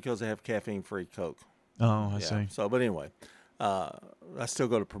like it because they have caffeine-free Coke. Oh, I see. So, but anyway, I still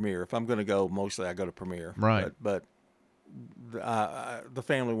go to Premiere. If I'm going to go, mostly I go to Premiere. Right. But the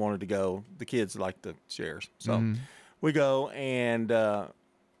family wanted to go. The kids like the shares. So we go. And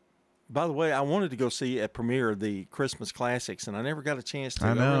by the way, I wanted to go see at Premiere the Christmas classics, and I never got a chance to.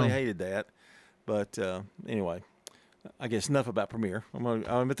 I know. I really hated that. But anyway, I guess enough about Premiere.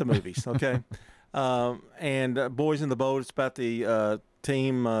 I'm at the movies, okay? And Boys in the Boat, it's about the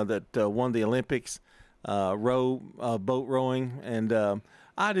team that won the Olympics, boat rowing. And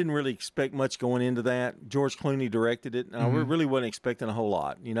I didn't really expect much going into that. George Clooney directed it, and I really wasn't expecting a whole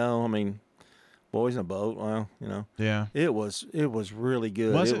lot. You know, I mean, Boys in a Boat, well, you know. Yeah. It was really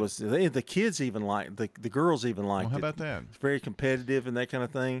good. Was it? The kids even liked the girls even liked Well, how it. about that? It's very competitive and that kind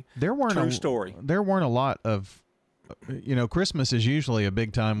of thing. True story. There weren't a lot of, Christmas is usually a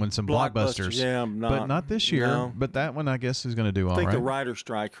big time when some blockbusters. Yeah, but not this year. No. But that one, I guess, is going to do all I think right. the writer's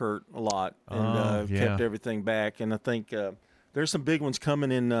strike hurt a lot and kept everything back. And I think there's some big ones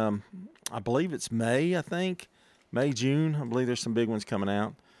coming in, I believe it's May, May, June. I believe there's some big ones coming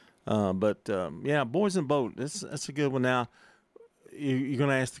out. But Boys in the Boat, that's a good one. Now, you're going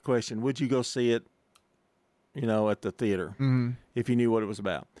to ask the question, would you go see it, at the theater if you knew what it was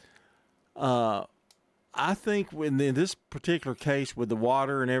about? I think in this particular case with the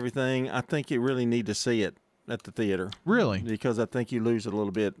water and everything, I think you really need to see it at the theater. Really? Because I think you lose it a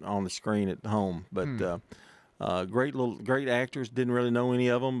little bit on the screen at home. But great actors. Didn't really know any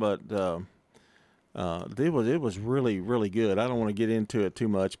of them, but it was really, really good. I don't want to get into it too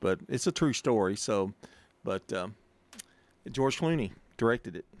much, but it's a true story. So, but George Clooney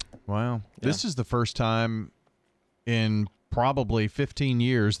directed it. Wow. Yeah. This is the first time in probably 15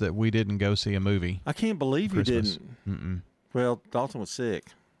 years that we didn't go see a movie. I can't believe you Christmas. didn't. Well, Dalton was sick.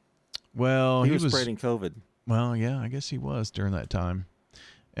 Well, he was spreading COVID. Well, yeah, I guess he was during that time.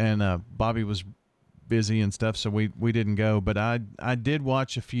 And Bobby was busy and stuff, so we didn't go. But I did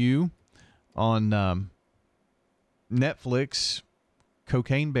watch a few on Netflix.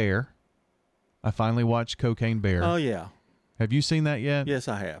 Cocaine Bear. I finally watched Cocaine Bear. Oh, yeah. Have you seen that yet? Yes,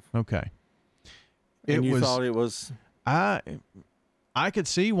 I have. Okay. And you thought it was... I could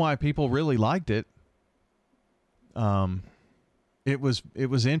see why people really liked it. It was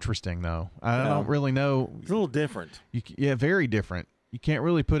interesting though. I don't really know. It's a little different. Very different. You can't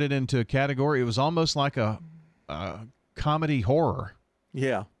really put it into a category. It was almost like a comedy horror.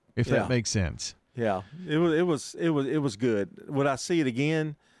 Yeah. If that makes sense. Yeah. It was good. Would I see it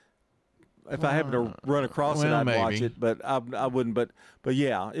again? If I happen to run across it, I'd watch it, but I wouldn't. But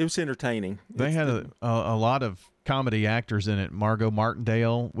yeah, it was entertaining. They had a lot of comedy actors in it. Margot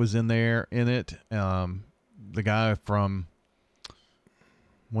Martindale was in it. The guy from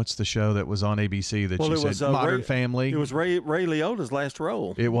what's the show that was on ABC that you said Modern Family? It was Ray Liotta's last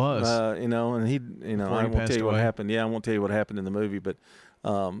role. It was. And he, I won't tell you what happened. Yeah, I won't tell you what happened in the movie, but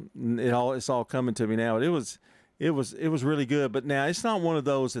it's all coming to me now. It was really good, but now it's not one of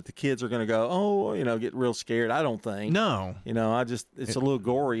those that the kids are going to go, get real scared. I don't think. No. It's a little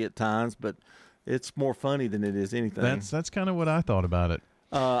gory at times, but it's more funny than it is anything. That's kind of what I thought about it.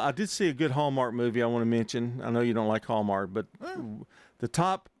 I did see a good Hallmark movie I want to mention. I know you don't like Hallmark, but the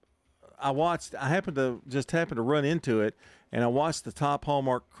top I happened to run into it, and I watched the top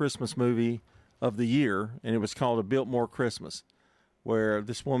Hallmark Christmas movie of the year, and it was called A Biltmore Christmas, where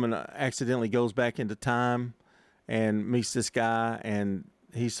this woman accidentally goes back into time and meets this guy, and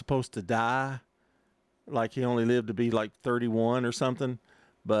he's supposed to die, like he only lived to be like 31 or something,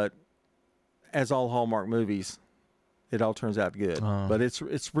 but as all Hallmark movies, it all turns out good. But it's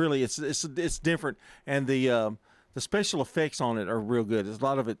really different, and the special effects on it are real good. There's a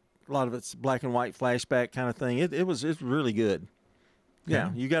lot of it's black and white flashback kind of thing. It's really good.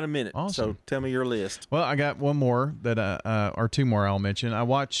 Yeah, you got a minute. Awesome. So tell me your list. Well, I got one more or two more I'll mention. I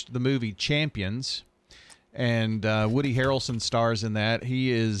watched the movie Champions, and Woody Harrelson stars in that.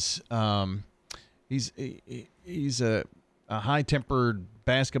 He is he's a high-tempered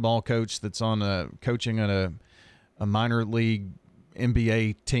basketball coach that's coaching on a minor league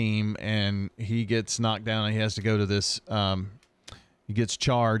NBA team, and he gets knocked down and he has to go to this he gets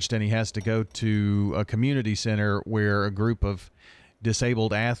charged and he has to go to a community center where a group of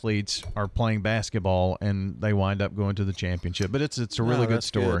disabled athletes are playing basketball, and they wind up going to the championship. But it's a really good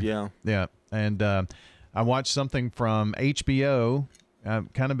story. Good, yeah. Yeah. And I watched something from HBO.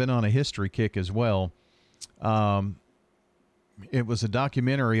 I've kind of been on a history kick as well. It was a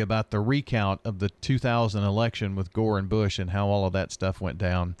documentary about the recount of the 2000 election with Gore and Bush and how all of that stuff went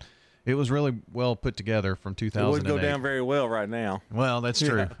down. It was really well put together from 2008. It wouldn't go down very well right now. Well, that's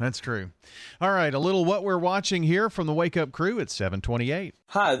true. That's true. All right, a little what we're watching here from the Wake Up Crew at 7:28.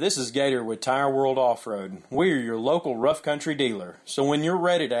 Hi, this is Gator with Tire World Off-Road. We're your local rough country dealer. So when you're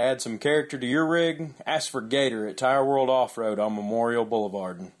ready to add some character to your rig, ask for Gator at Tire World Off-Road on Memorial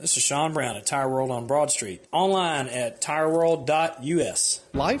Boulevard. This is Sean Brown at Tire World on Broad Street. Online at tireworld.us.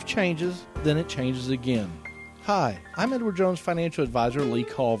 Life changes, then it changes again. Hi, I'm Edward Jones Financial Advisor Lee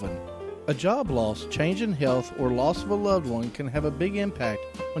Colvin. A job loss, change in health, or loss of a loved one can have a big impact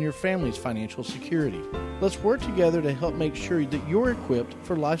on your family's financial security. Let's work together to help make sure that you're equipped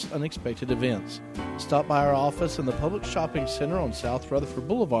for life's unexpected events. Stop by our office in the Public Shopping Center on South Rutherford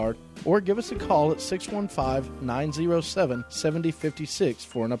Boulevard, or give us a call at 615-907-7056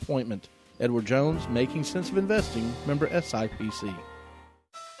 for an appointment. Edward Jones, Making Sense of Investing, member SIPC.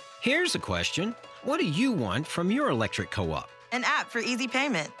 Here's a question. What do you want from your electric co-op? An app for easy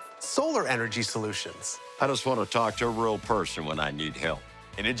payment. Solar energy solutions. I just want to talk to a real person when I need help.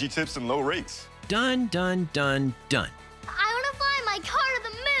 Energy tips and low rates. Done, done, done, done. I want to fly my car to the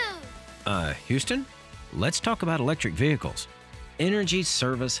moon. Houston, let's talk about electric vehicles. Energy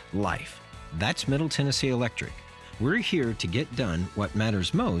Service Life. That's Middle Tennessee Electric. We're here to get done what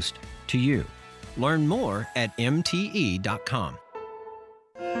matters most to you. Learn more at mte.com.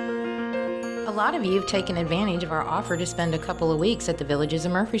 A lot of you have taken advantage of our offer to spend a couple of weeks at the Villages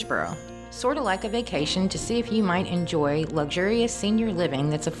of Murfreesboro. Sort of like a vacation to see if you might enjoy luxurious senior living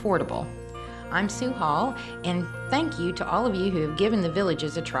that's affordable. I'm Sue Hall, and thank you to all of you who have given the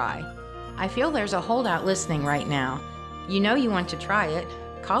Villages a try. I feel there's a holdout listening right now. You know you want to try it.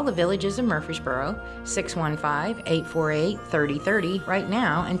 Call the Villages of Murfreesboro, 615-848-3030 right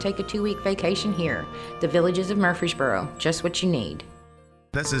now and take a 2-week vacation here. The Villages of Murfreesboro, just what you need.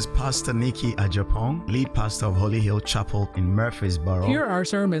 This is Pastor Nikki Ajapong, lead pastor of Holy Hill Chapel in Murfreesboro. Here are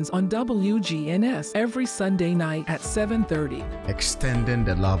sermons on WGNS every Sunday night at 7:30. Extending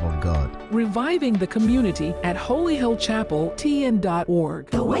the love of God. Reviving the community at Holy Hill Chapel,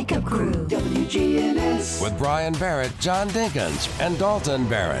 TN.org. The Wake Up Crew, WGNS. With Brian Barrett, John Dinkins, and Dalton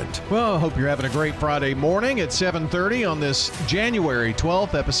Barrett. Well, I hope you're having a great Friday morning at 7:30 on this January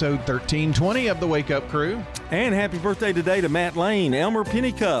 12th, episode 1320 of the Wake Up Crew. And happy birthday today to Matt Lane, Elmer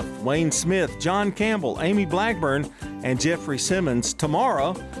Pennycuff, Wayne Smith, John Campbell, Amy Blackburn, and Jeffrey Simmons.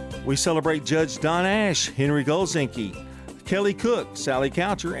 Tomorrow, we celebrate Judge Don Ash, Henry Golzinski, Kelly Cook, Sally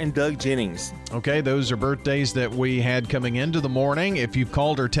Coucher, and Doug Jennings. Okay, those are birthdays that we had coming into the morning. If you've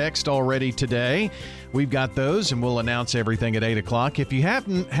called or texted already today, we've got those, and we'll announce everything at 8 o'clock. If you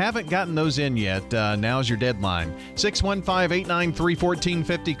haven't gotten those in yet, now's your deadline.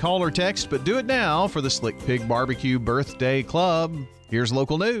 615-893-1450, call or text, but do it now for the Slick Pig Barbecue Birthday Club. Here's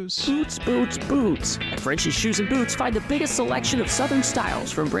local news. Boots, boots, boots. At French's Shoes and Boots, find the biggest selection of Southern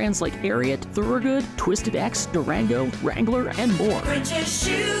styles from brands like Ariat, Thorogood, Twisted X, Durango, Wrangler, and more. French's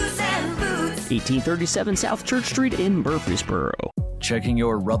Shoes and Boots. 1837 South Church Street in Murfreesboro. Checking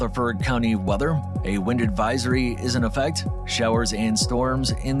your Rutherford County weather. A wind advisory is in effect. Showers and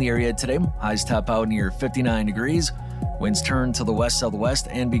storms in the area today. Highs top out near 59 degrees. Winds turn to the west-southwest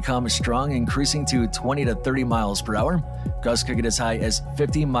and become strong, increasing to 20 to 30 miles per hour. Gusts could get as high as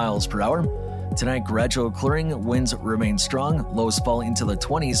 50 miles per hour. Tonight, gradual clearing. Winds remain strong. Lows fall into the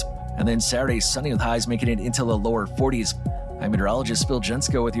 20s. And then Saturday, sunny with highs making it into the lower 40s. I'm meteorologist Phil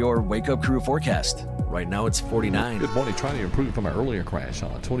Jensko with your Wake Up Crew forecast. Right now it's 49. Good morning. Trying to improve from our earlier crash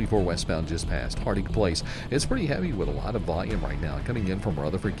on 24 westbound just past Harding Place. It's pretty heavy with a lot of volume right now coming in from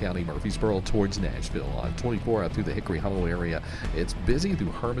Rutherford County, Murfreesboro towards Nashville. On 24 out through the Hickory Hollow area, it's busy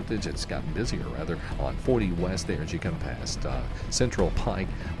through Hermitage. It's gotten busier rather on 40 west there as you come past Central Pike.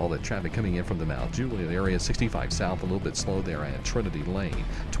 All that traffic coming in from the Mount Juliet area. 65 south, a little bit slow there at Trinity Lane.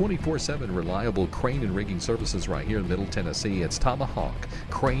 24/7 reliable crane and rigging services right here in Middle Tennessee. It's Tomahawk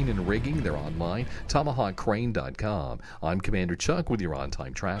Crane and Rigging. They're online. TomahawkCrane.com. I'm Commander Chuck with your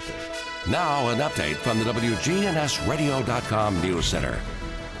on-time traffic. Now an update from the WGNSradio.com News Center.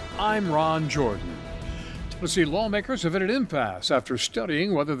 I'm Ron Jordan. Tennessee lawmakers have hit an impasse after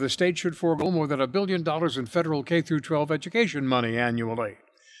studying whether the state should forego more than $1 billion in federal K-12 education money annually.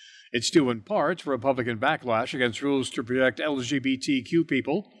 It's due in part to Republican backlash against rules to protect LGBTQ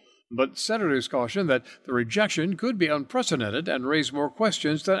people, but senators caution that the rejection could be unprecedented and raise more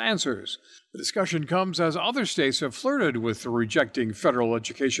questions than answers. The discussion comes as other states have flirted with rejecting federal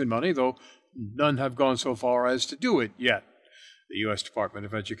education money, though none have gone so far as to do it yet. The U.S. Department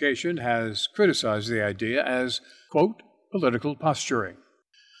of Education has criticized the idea as, quote, political posturing.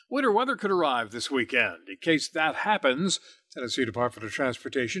 Winter weather could arrive this weekend. In case that happens, Tennessee Department of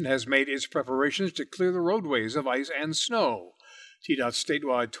Transportation has made its preparations to clear the roadways of ice and snow. TDOT's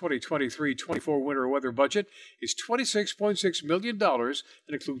statewide 2023-24 winter weather budget is $26.6 million and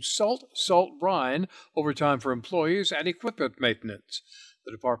includes salt brine, overtime for employees, and equipment maintenance.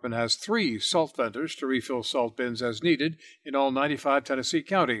 The department has 3 salt vendors to refill salt bins as needed in all 95 Tennessee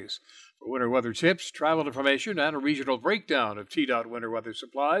counties. For winter weather tips, travel information, and a regional breakdown of TDOT winter weather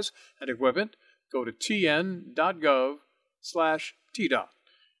supplies and equipment, go to tn.gov/TDOT.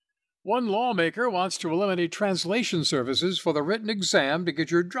 One lawmaker wants to eliminate translation services for the written exam to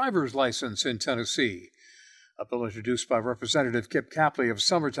get your driver's license in Tennessee. A bill introduced by Representative Kip Capley of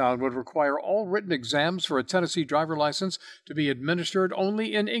Summertown would require all written exams for a Tennessee driver license to be administered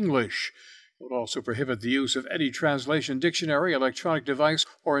only in English. It would also prohibit the use of any translation dictionary, electronic device,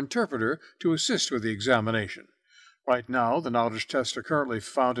 or interpreter to assist with the examination. Right now, the knowledge tests are currently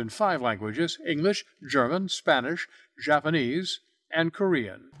found in 5 languages: English, German, Spanish, Japanese, and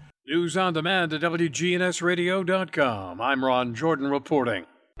Korean. News on demand at WGNSradio.com. I'm Ron Jordan reporting.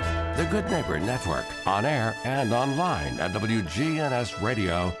 The Good Neighbor Network, on air and online at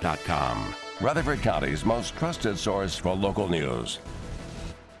WGNSradio.com. Rutherford County's most trusted source for local news.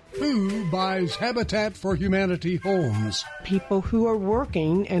 Who buys Habitat for Humanity homes? People who are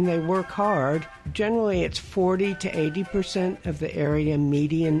working, and they work hard. Generally, it's 40 to 80% of the area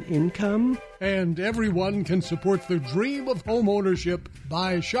median income. And everyone can support the dream of home ownership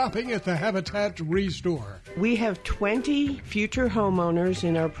by shopping at the Habitat Restore. We have 20 future homeowners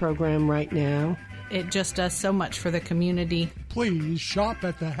in our program right now. It just does so much for the community. Please shop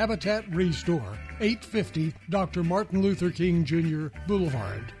at the Habitat Restore, 850 Dr. Martin Luther King Jr.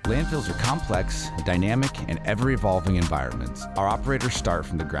 Boulevard. Landfills are complex, dynamic, and ever-evolving environments. Our operators start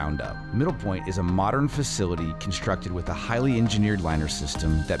from the ground up. Middle Point is a modern facility constructed with a highly engineered liner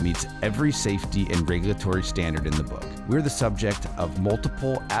system that meets every safety and regulatory standard in the book. We're the subject of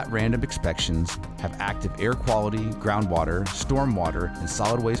multiple at-random inspections, have active air quality, groundwater, stormwater, and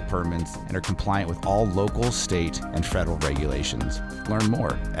solid waste permits, and are compliant with all local, state, and federal regulations. Learn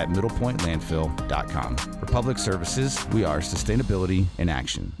more at middlepointlandfill.com. For public services, we are sustainability in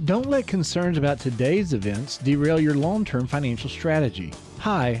action. Don't let concerns about today's events derail your long-term financial strategy.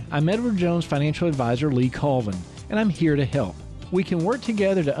 Hi, I'm Edward Jones financial advisor Lee Colvin, and I'm here to help. We can work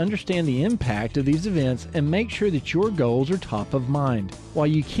together to understand the impact of these events and make sure that your goals are top of mind. While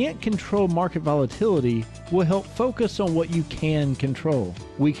you can't control market volatility, we'll help focus on what you can control.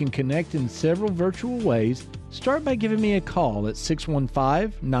 We can connect in several virtual ways. Start by giving me a call at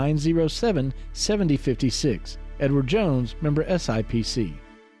 615-907-7056. Edward Jones, member SIPC.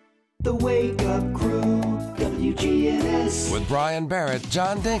 The Wake Up Crew, WGNS. With Brian Barrett,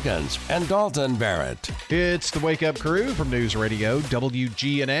 John Dinkins, and Dalton Barrett. It's the Wake Up Crew from News Radio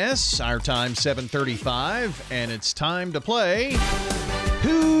WGNS. Our time 7:35, and it's time to play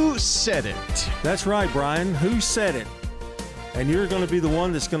Who Said It? That's right, Brian. Who said it? And you're going to be the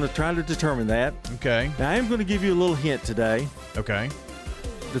one that's going to try to determine that. Okay. Now, I am going to give you a little hint today. Okay.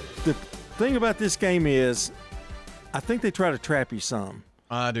 The thing about this game is, I think they try to trap you some.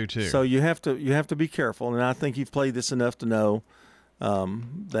 I do too. So you have to be careful, and I think you've played this enough to know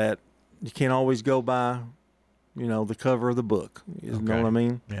that you can't always go by, the cover of the book. You know what I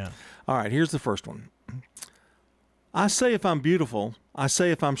mean? Yeah. All right, here's the first one. I say if I'm beautiful, I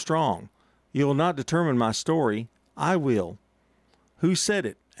say if I'm strong. You will not determine my story. I will. Who said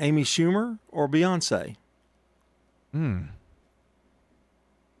it? Amy Schumer or Beyonce? I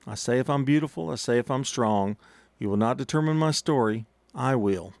say if I'm beautiful, I say if I'm strong. You will not determine my story. I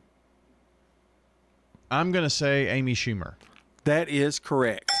will. I'm going to say Amy Schumer. That is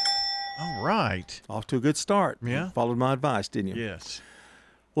correct. All right. Off to a good start. Yeah. You followed my advice, didn't you? Yes.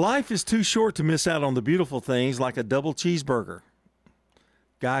 Life is too short to miss out on the beautiful things like a double cheeseburger.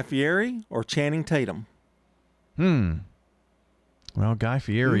 Guy Fieri or Channing Tatum? Well, Guy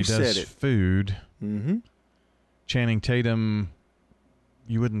Fieri does food. Mm-hmm. Channing Tatum,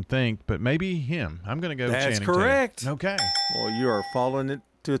 you wouldn't think, but maybe him. I'm going to go That's Channing correct. Tatum. Okay. Well, you are following it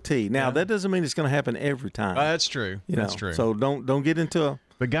to a T. Now, that doesn't mean it's going to happen every time. That's true. That's true. So don't get into a...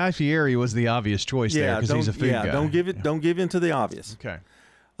 But Guy Fieri was the obvious choice there because he's a food guy. Don't give in to the obvious. Okay.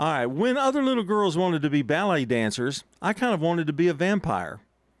 All right. When other little girls wanted to be ballet dancers, I kind of wanted to be a vampire.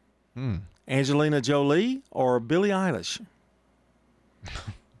 Angelina Jolie or Billie Eilish?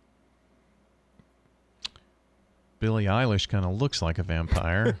 Billie Eilish kind of looks like a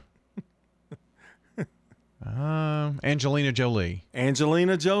vampire. Angelina Jolie.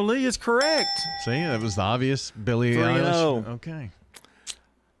 Angelina Jolie is correct. See, that was the obvious. Billie Eilish. Okay.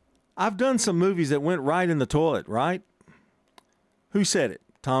 I've done some movies that went right in the toilet, right? Who said it?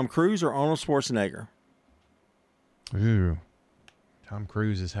 Tom Cruise or Arnold Schwarzenegger? Ooh. Tom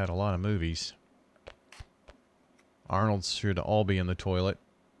Cruise has had a lot of movies. Arnold's should all be in the toilet.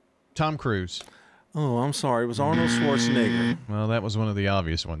 Tom Cruise. Oh, I'm sorry. It was Arnold Schwarzenegger. Well, that was one of the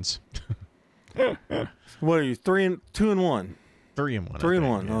obvious ones. What are you, 2 and 1? 3 and 1. 3 and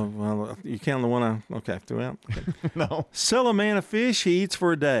 1. Yeah. Oh, well, you count the one okay, 2 out. Okay. No. Sell a man a fish, he eats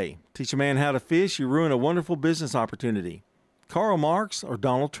for a day. Teach a man how to fish, you ruin a wonderful business opportunity. Karl Marx or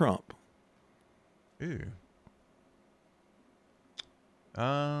Donald Trump? Ooh.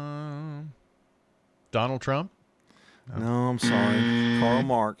 Donald Trump? No, I'm sorry. Karl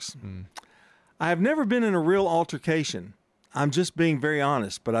Marx. I have never been in a real altercation. I'm just being very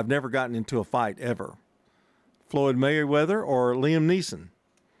honest, but I've never gotten into a fight ever. Floyd Mayweather or Liam Neeson?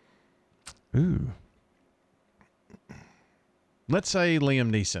 Ooh. Let's say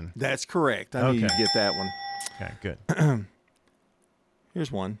Liam Neeson. That's correct. I knew you'd get that one. Okay, good. Here's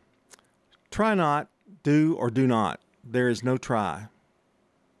one. Try not, do or do not. There is no try.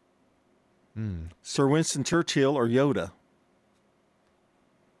 Sir Winston Churchill or Yoda?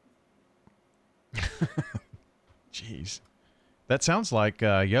 Jeez. That sounds like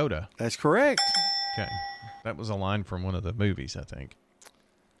Yoda. That's correct. Okay. That was a line from one of the movies, I think.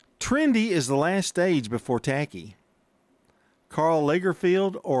 Trendy is the last stage before tacky. Karl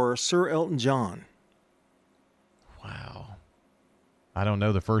Lagerfeld or Sir Elton John? Wow. I don't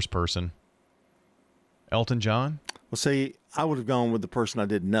know the first person. Elton John? Well, see, I would have gone with the person I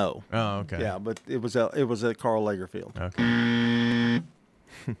didn't know. Oh, okay. Yeah, but it was Karl Lagerfeld. Okay.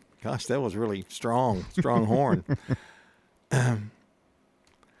 Gosh, that was really strong horn.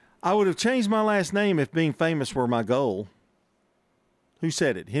 I would have changed my last name if being famous were my goal. Who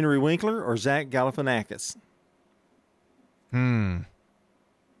said it? Henry Winkler or Zach Galifianakis? I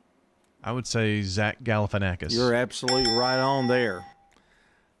would say Zach Galifianakis. You're absolutely right on there.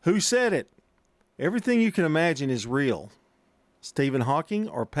 Who said it? Everything you can imagine is real. Stephen Hawking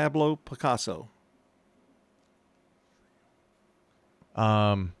or Pablo Picasso?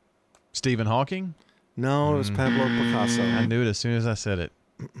 Stephen Hawking? No, it was Pablo Picasso. I knew it as soon as I said it.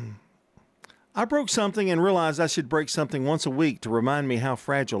 I broke something and realized I should break something once a week to remind me how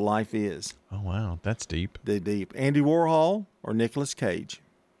fragile life is. Oh, wow. That's deep. Deep. Andy Warhol or Nicolas Cage?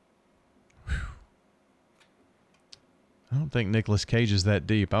 I don't think Nicolas Cage is that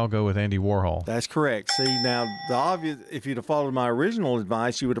deep. I'll go with Andy Warhol. That's correct. See, now, the obvious, if you'd have followed my original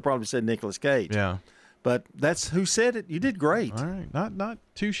advice, you would have probably said Nicolas Cage. Yeah. But that's who said it. You did great. All right. Not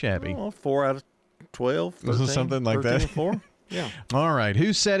too shabby. Well, 4 out of 12, 13, something like 13 that. 4. Yeah. All right.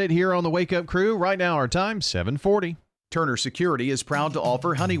 Who said it here on the Wake Up Crew? Right now, our time, 7:40. Turner Security is proud to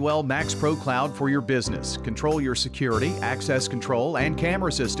offer Honeywell Max Pro Cloud for your business. Control your security, access control, and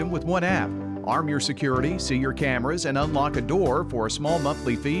camera system with one app. Arm your security, see your cameras, and unlock a door for a small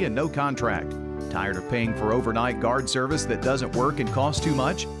monthly fee and no contract. Tired of paying for overnight guard service that doesn't work and costs too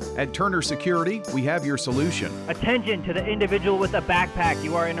much? At Turner Security, we have your solution. Attention to the individual with a backpack.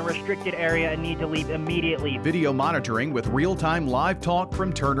 You are in a restricted area and need to leave immediately. Video monitoring with real-time live talk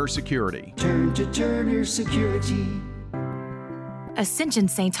from Turner Security. Turn to Turner Security. Ascension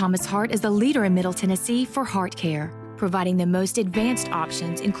St. Thomas Heart is the leader in Middle Tennessee for heart care, providing the most advanced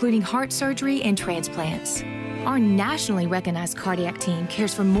options, including heart surgery and transplants. Our nationally recognized cardiac team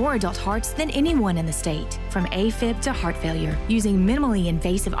cares for more adult hearts than anyone in the state, from AFib to heart failure, using minimally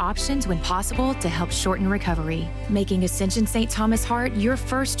invasive options when possible to help shorten recovery, making Ascension St. Thomas Heart your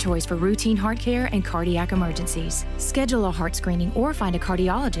first choice for routine heart care and cardiac emergencies. Schedule a heart screening or find a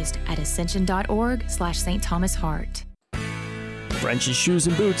cardiologist at ascension.org/St. Thomas Heart. French's Shoes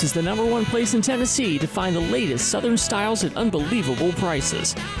and Boots is the #1 place in Tennessee to find the latest Southern styles at unbelievable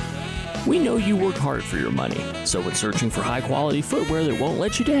prices. We know you work hard for your money, so when searching for high-quality footwear that won't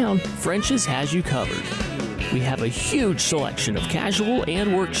let you down, French's has you covered. We have a huge selection of casual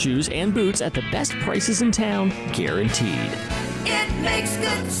and work shoes and boots at the best prices in town, guaranteed. It makes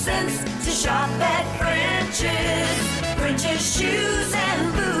good sense to shop at French's. French's Shoes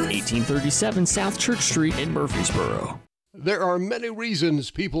and Boots. 1837 South Church Street in Murfreesboro. There are many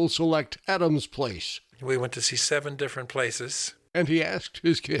reasons people select Adams Place. We went to see 7 different places. And he asked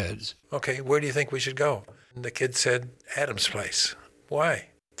his kids, okay, where do you think we should go? And the kids said, Adams Place.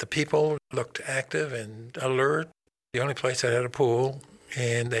 Why? The people looked active and alert. The only place that had a pool,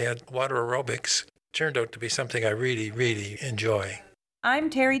 and they had water aerobics. Turned out to be something I really, really enjoy. I'm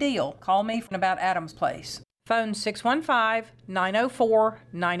Terry Deal. Call me about Adams Place. Phone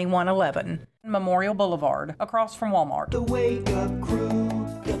 615-904-9111. Memorial Boulevard, across from Walmart. The Wake Up Crew,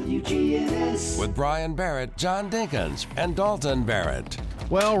 WGNS. With Brian Barrett, John Dinkins, and Dalton Barrett.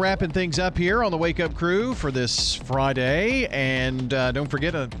 Well, wrapping things up here on the Wake Up Crew for this Friday. And don't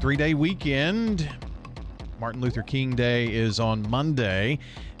forget, a 3-day weekend. Martin Luther King Day is on Monday,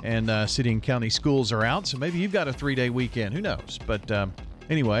 and city and county schools are out. So maybe you've got a 3-day weekend. Who knows? But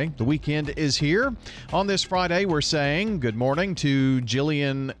anyway, the weekend is here. On this Friday, we're saying good morning to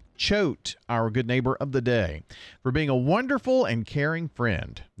Jillian Choate, our good neighbor of the day, for being a wonderful and caring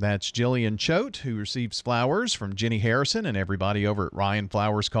friend. That's Jillian Choate, who receives flowers from Jenny Harrison and everybody over at Ryan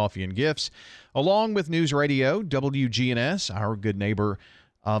Flowers Coffee and Gifts, along with News Radio WGNS, our good neighbor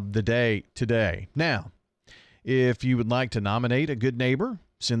of the day today. Now, if you would like to nominate a good neighbor,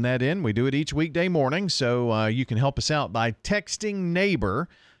 send that in. We do it each weekday morning, so you can help us out by texting neighbor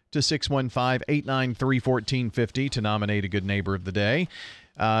to 615-893-1450 to nominate a good neighbor of the day.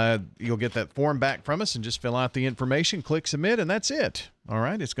 You'll get that form back from us and just fill out the information, click submit, and that's it. All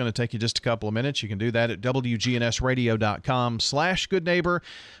right. It's going to take you just a couple of minutes. You can do that at WGNSradio.com/goodneighbor,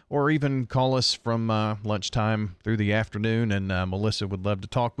 or even call us from lunchtime through the afternoon, and Melissa would love to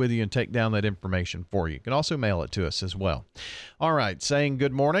talk with you and take down that information for you. You can also mail it to us as well. All right. Saying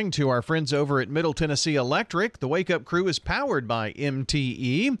good morning to our friends over at Middle Tennessee Electric. The Wake Up Crew is powered by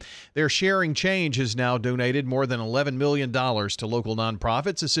MTE. Their Sharing Change has now donated more than $11 million to local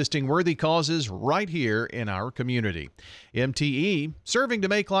nonprofits assisting worthy causes right here in our community. MTE, serving to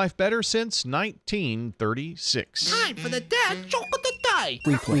make life better since 1936. Time for the dad joke of the day.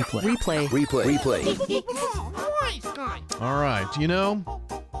 Replay. All right. You know,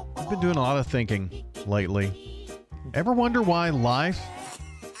 I've been doing a lot of thinking lately. Ever wonder why life,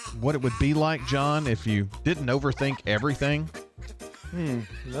 what it would be like, John, if you didn't overthink everything?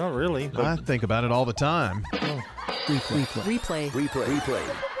 Not really. But I think about it all the time. Replay.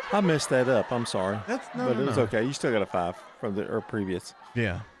 I messed that up. I'm sorry. But it was okay. You still got a 5 from the previous.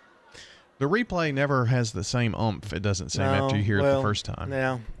 Yeah. The replay never has the same oomph, it doesn't seem, after you hear it the first time.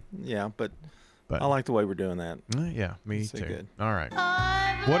 Yeah, but I like the way we're doing that. Yeah, me too. Good. All right.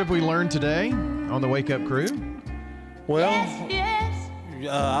 What have we learned today on the Wake Up Crew? Well,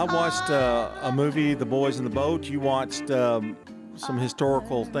 I watched a movie, The Boys in the Boat. You watched some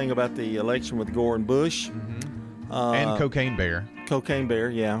historical thing about the election with Gore and Bush. Mm-hmm. And Cocaine Bear. Cocaine Bear,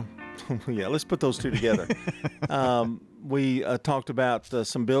 yeah. Yeah, let's put those two together. We talked about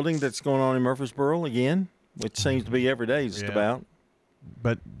some building that's going on in Murfreesboro again, which seems to be every day just about.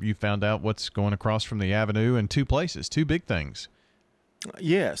 But you found out what's going across from the avenue in two places, two big things.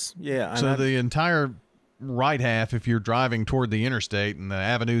 Yes, yeah. So the entire right half, if you're driving toward the interstate and the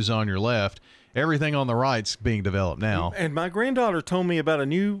avenue's on your left, everything on the right's being developed now. And my granddaughter told me about a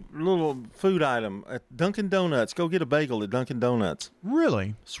new little food item at Dunkin' Donuts. Go get a bagel at Dunkin' Donuts.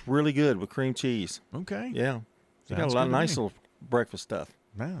 Really? It's really good with cream cheese. Okay. Yeah. They got a lot of nice little breakfast stuff.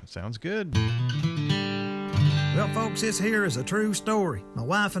 Wow, sounds good. Well, folks, this here is a true story. My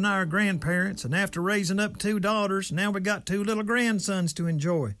wife and I are grandparents, and after raising up 2 daughters, now we got 2 little grandsons to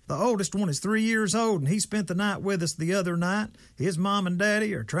enjoy. The oldest one is 3 years old, and he spent the night with us the other night. His mom and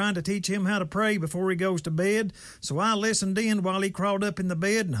daddy are trying to teach him how to pray before he goes to bed, so I listened in while he crawled up in the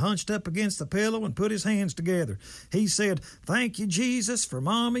bed and hunched up against the pillow and put his hands together. He said, "Thank you, Jesus, for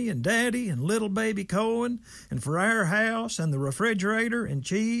Mommy and Daddy and little baby Cohen, and for our house and the refrigerator and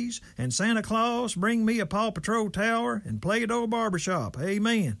cheese, and Santa Claus bring me a Paw Patrol tower and Play-Doh barbershop.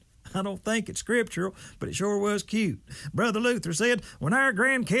 Amen." I don't think it's scriptural, but it sure was cute. Brother Luther said, "When our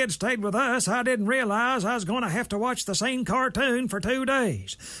grandkids stayed with us, I didn't realize I was going to have to watch the same cartoon for 2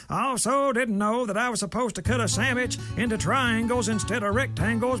 days. I also didn't know that I was supposed to cut a sandwich into triangles instead of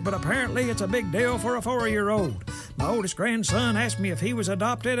rectangles, but apparently it's a big deal for a 4-year-old. My oldest grandson asked me if he was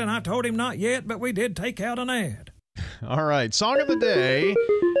adopted, and I told him not yet, but we did take out an ad." All right, song of the day.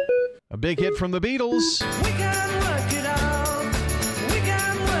 A big hit from the Beatles. We can work it out. We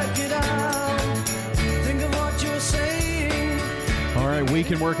can work it out. Think of what you're saying. All right, we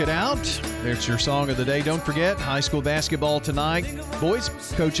can work it out. There's your song of the day. Don't forget, high school basketball tonight. Boys,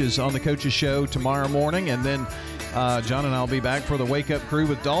 coaches on the Coaches Show tomorrow morning. And then John and I will be back for the Wake Up Crew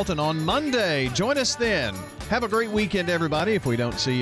with Dalton on Monday. Join us then. Have a great weekend, everybody, if we don't see you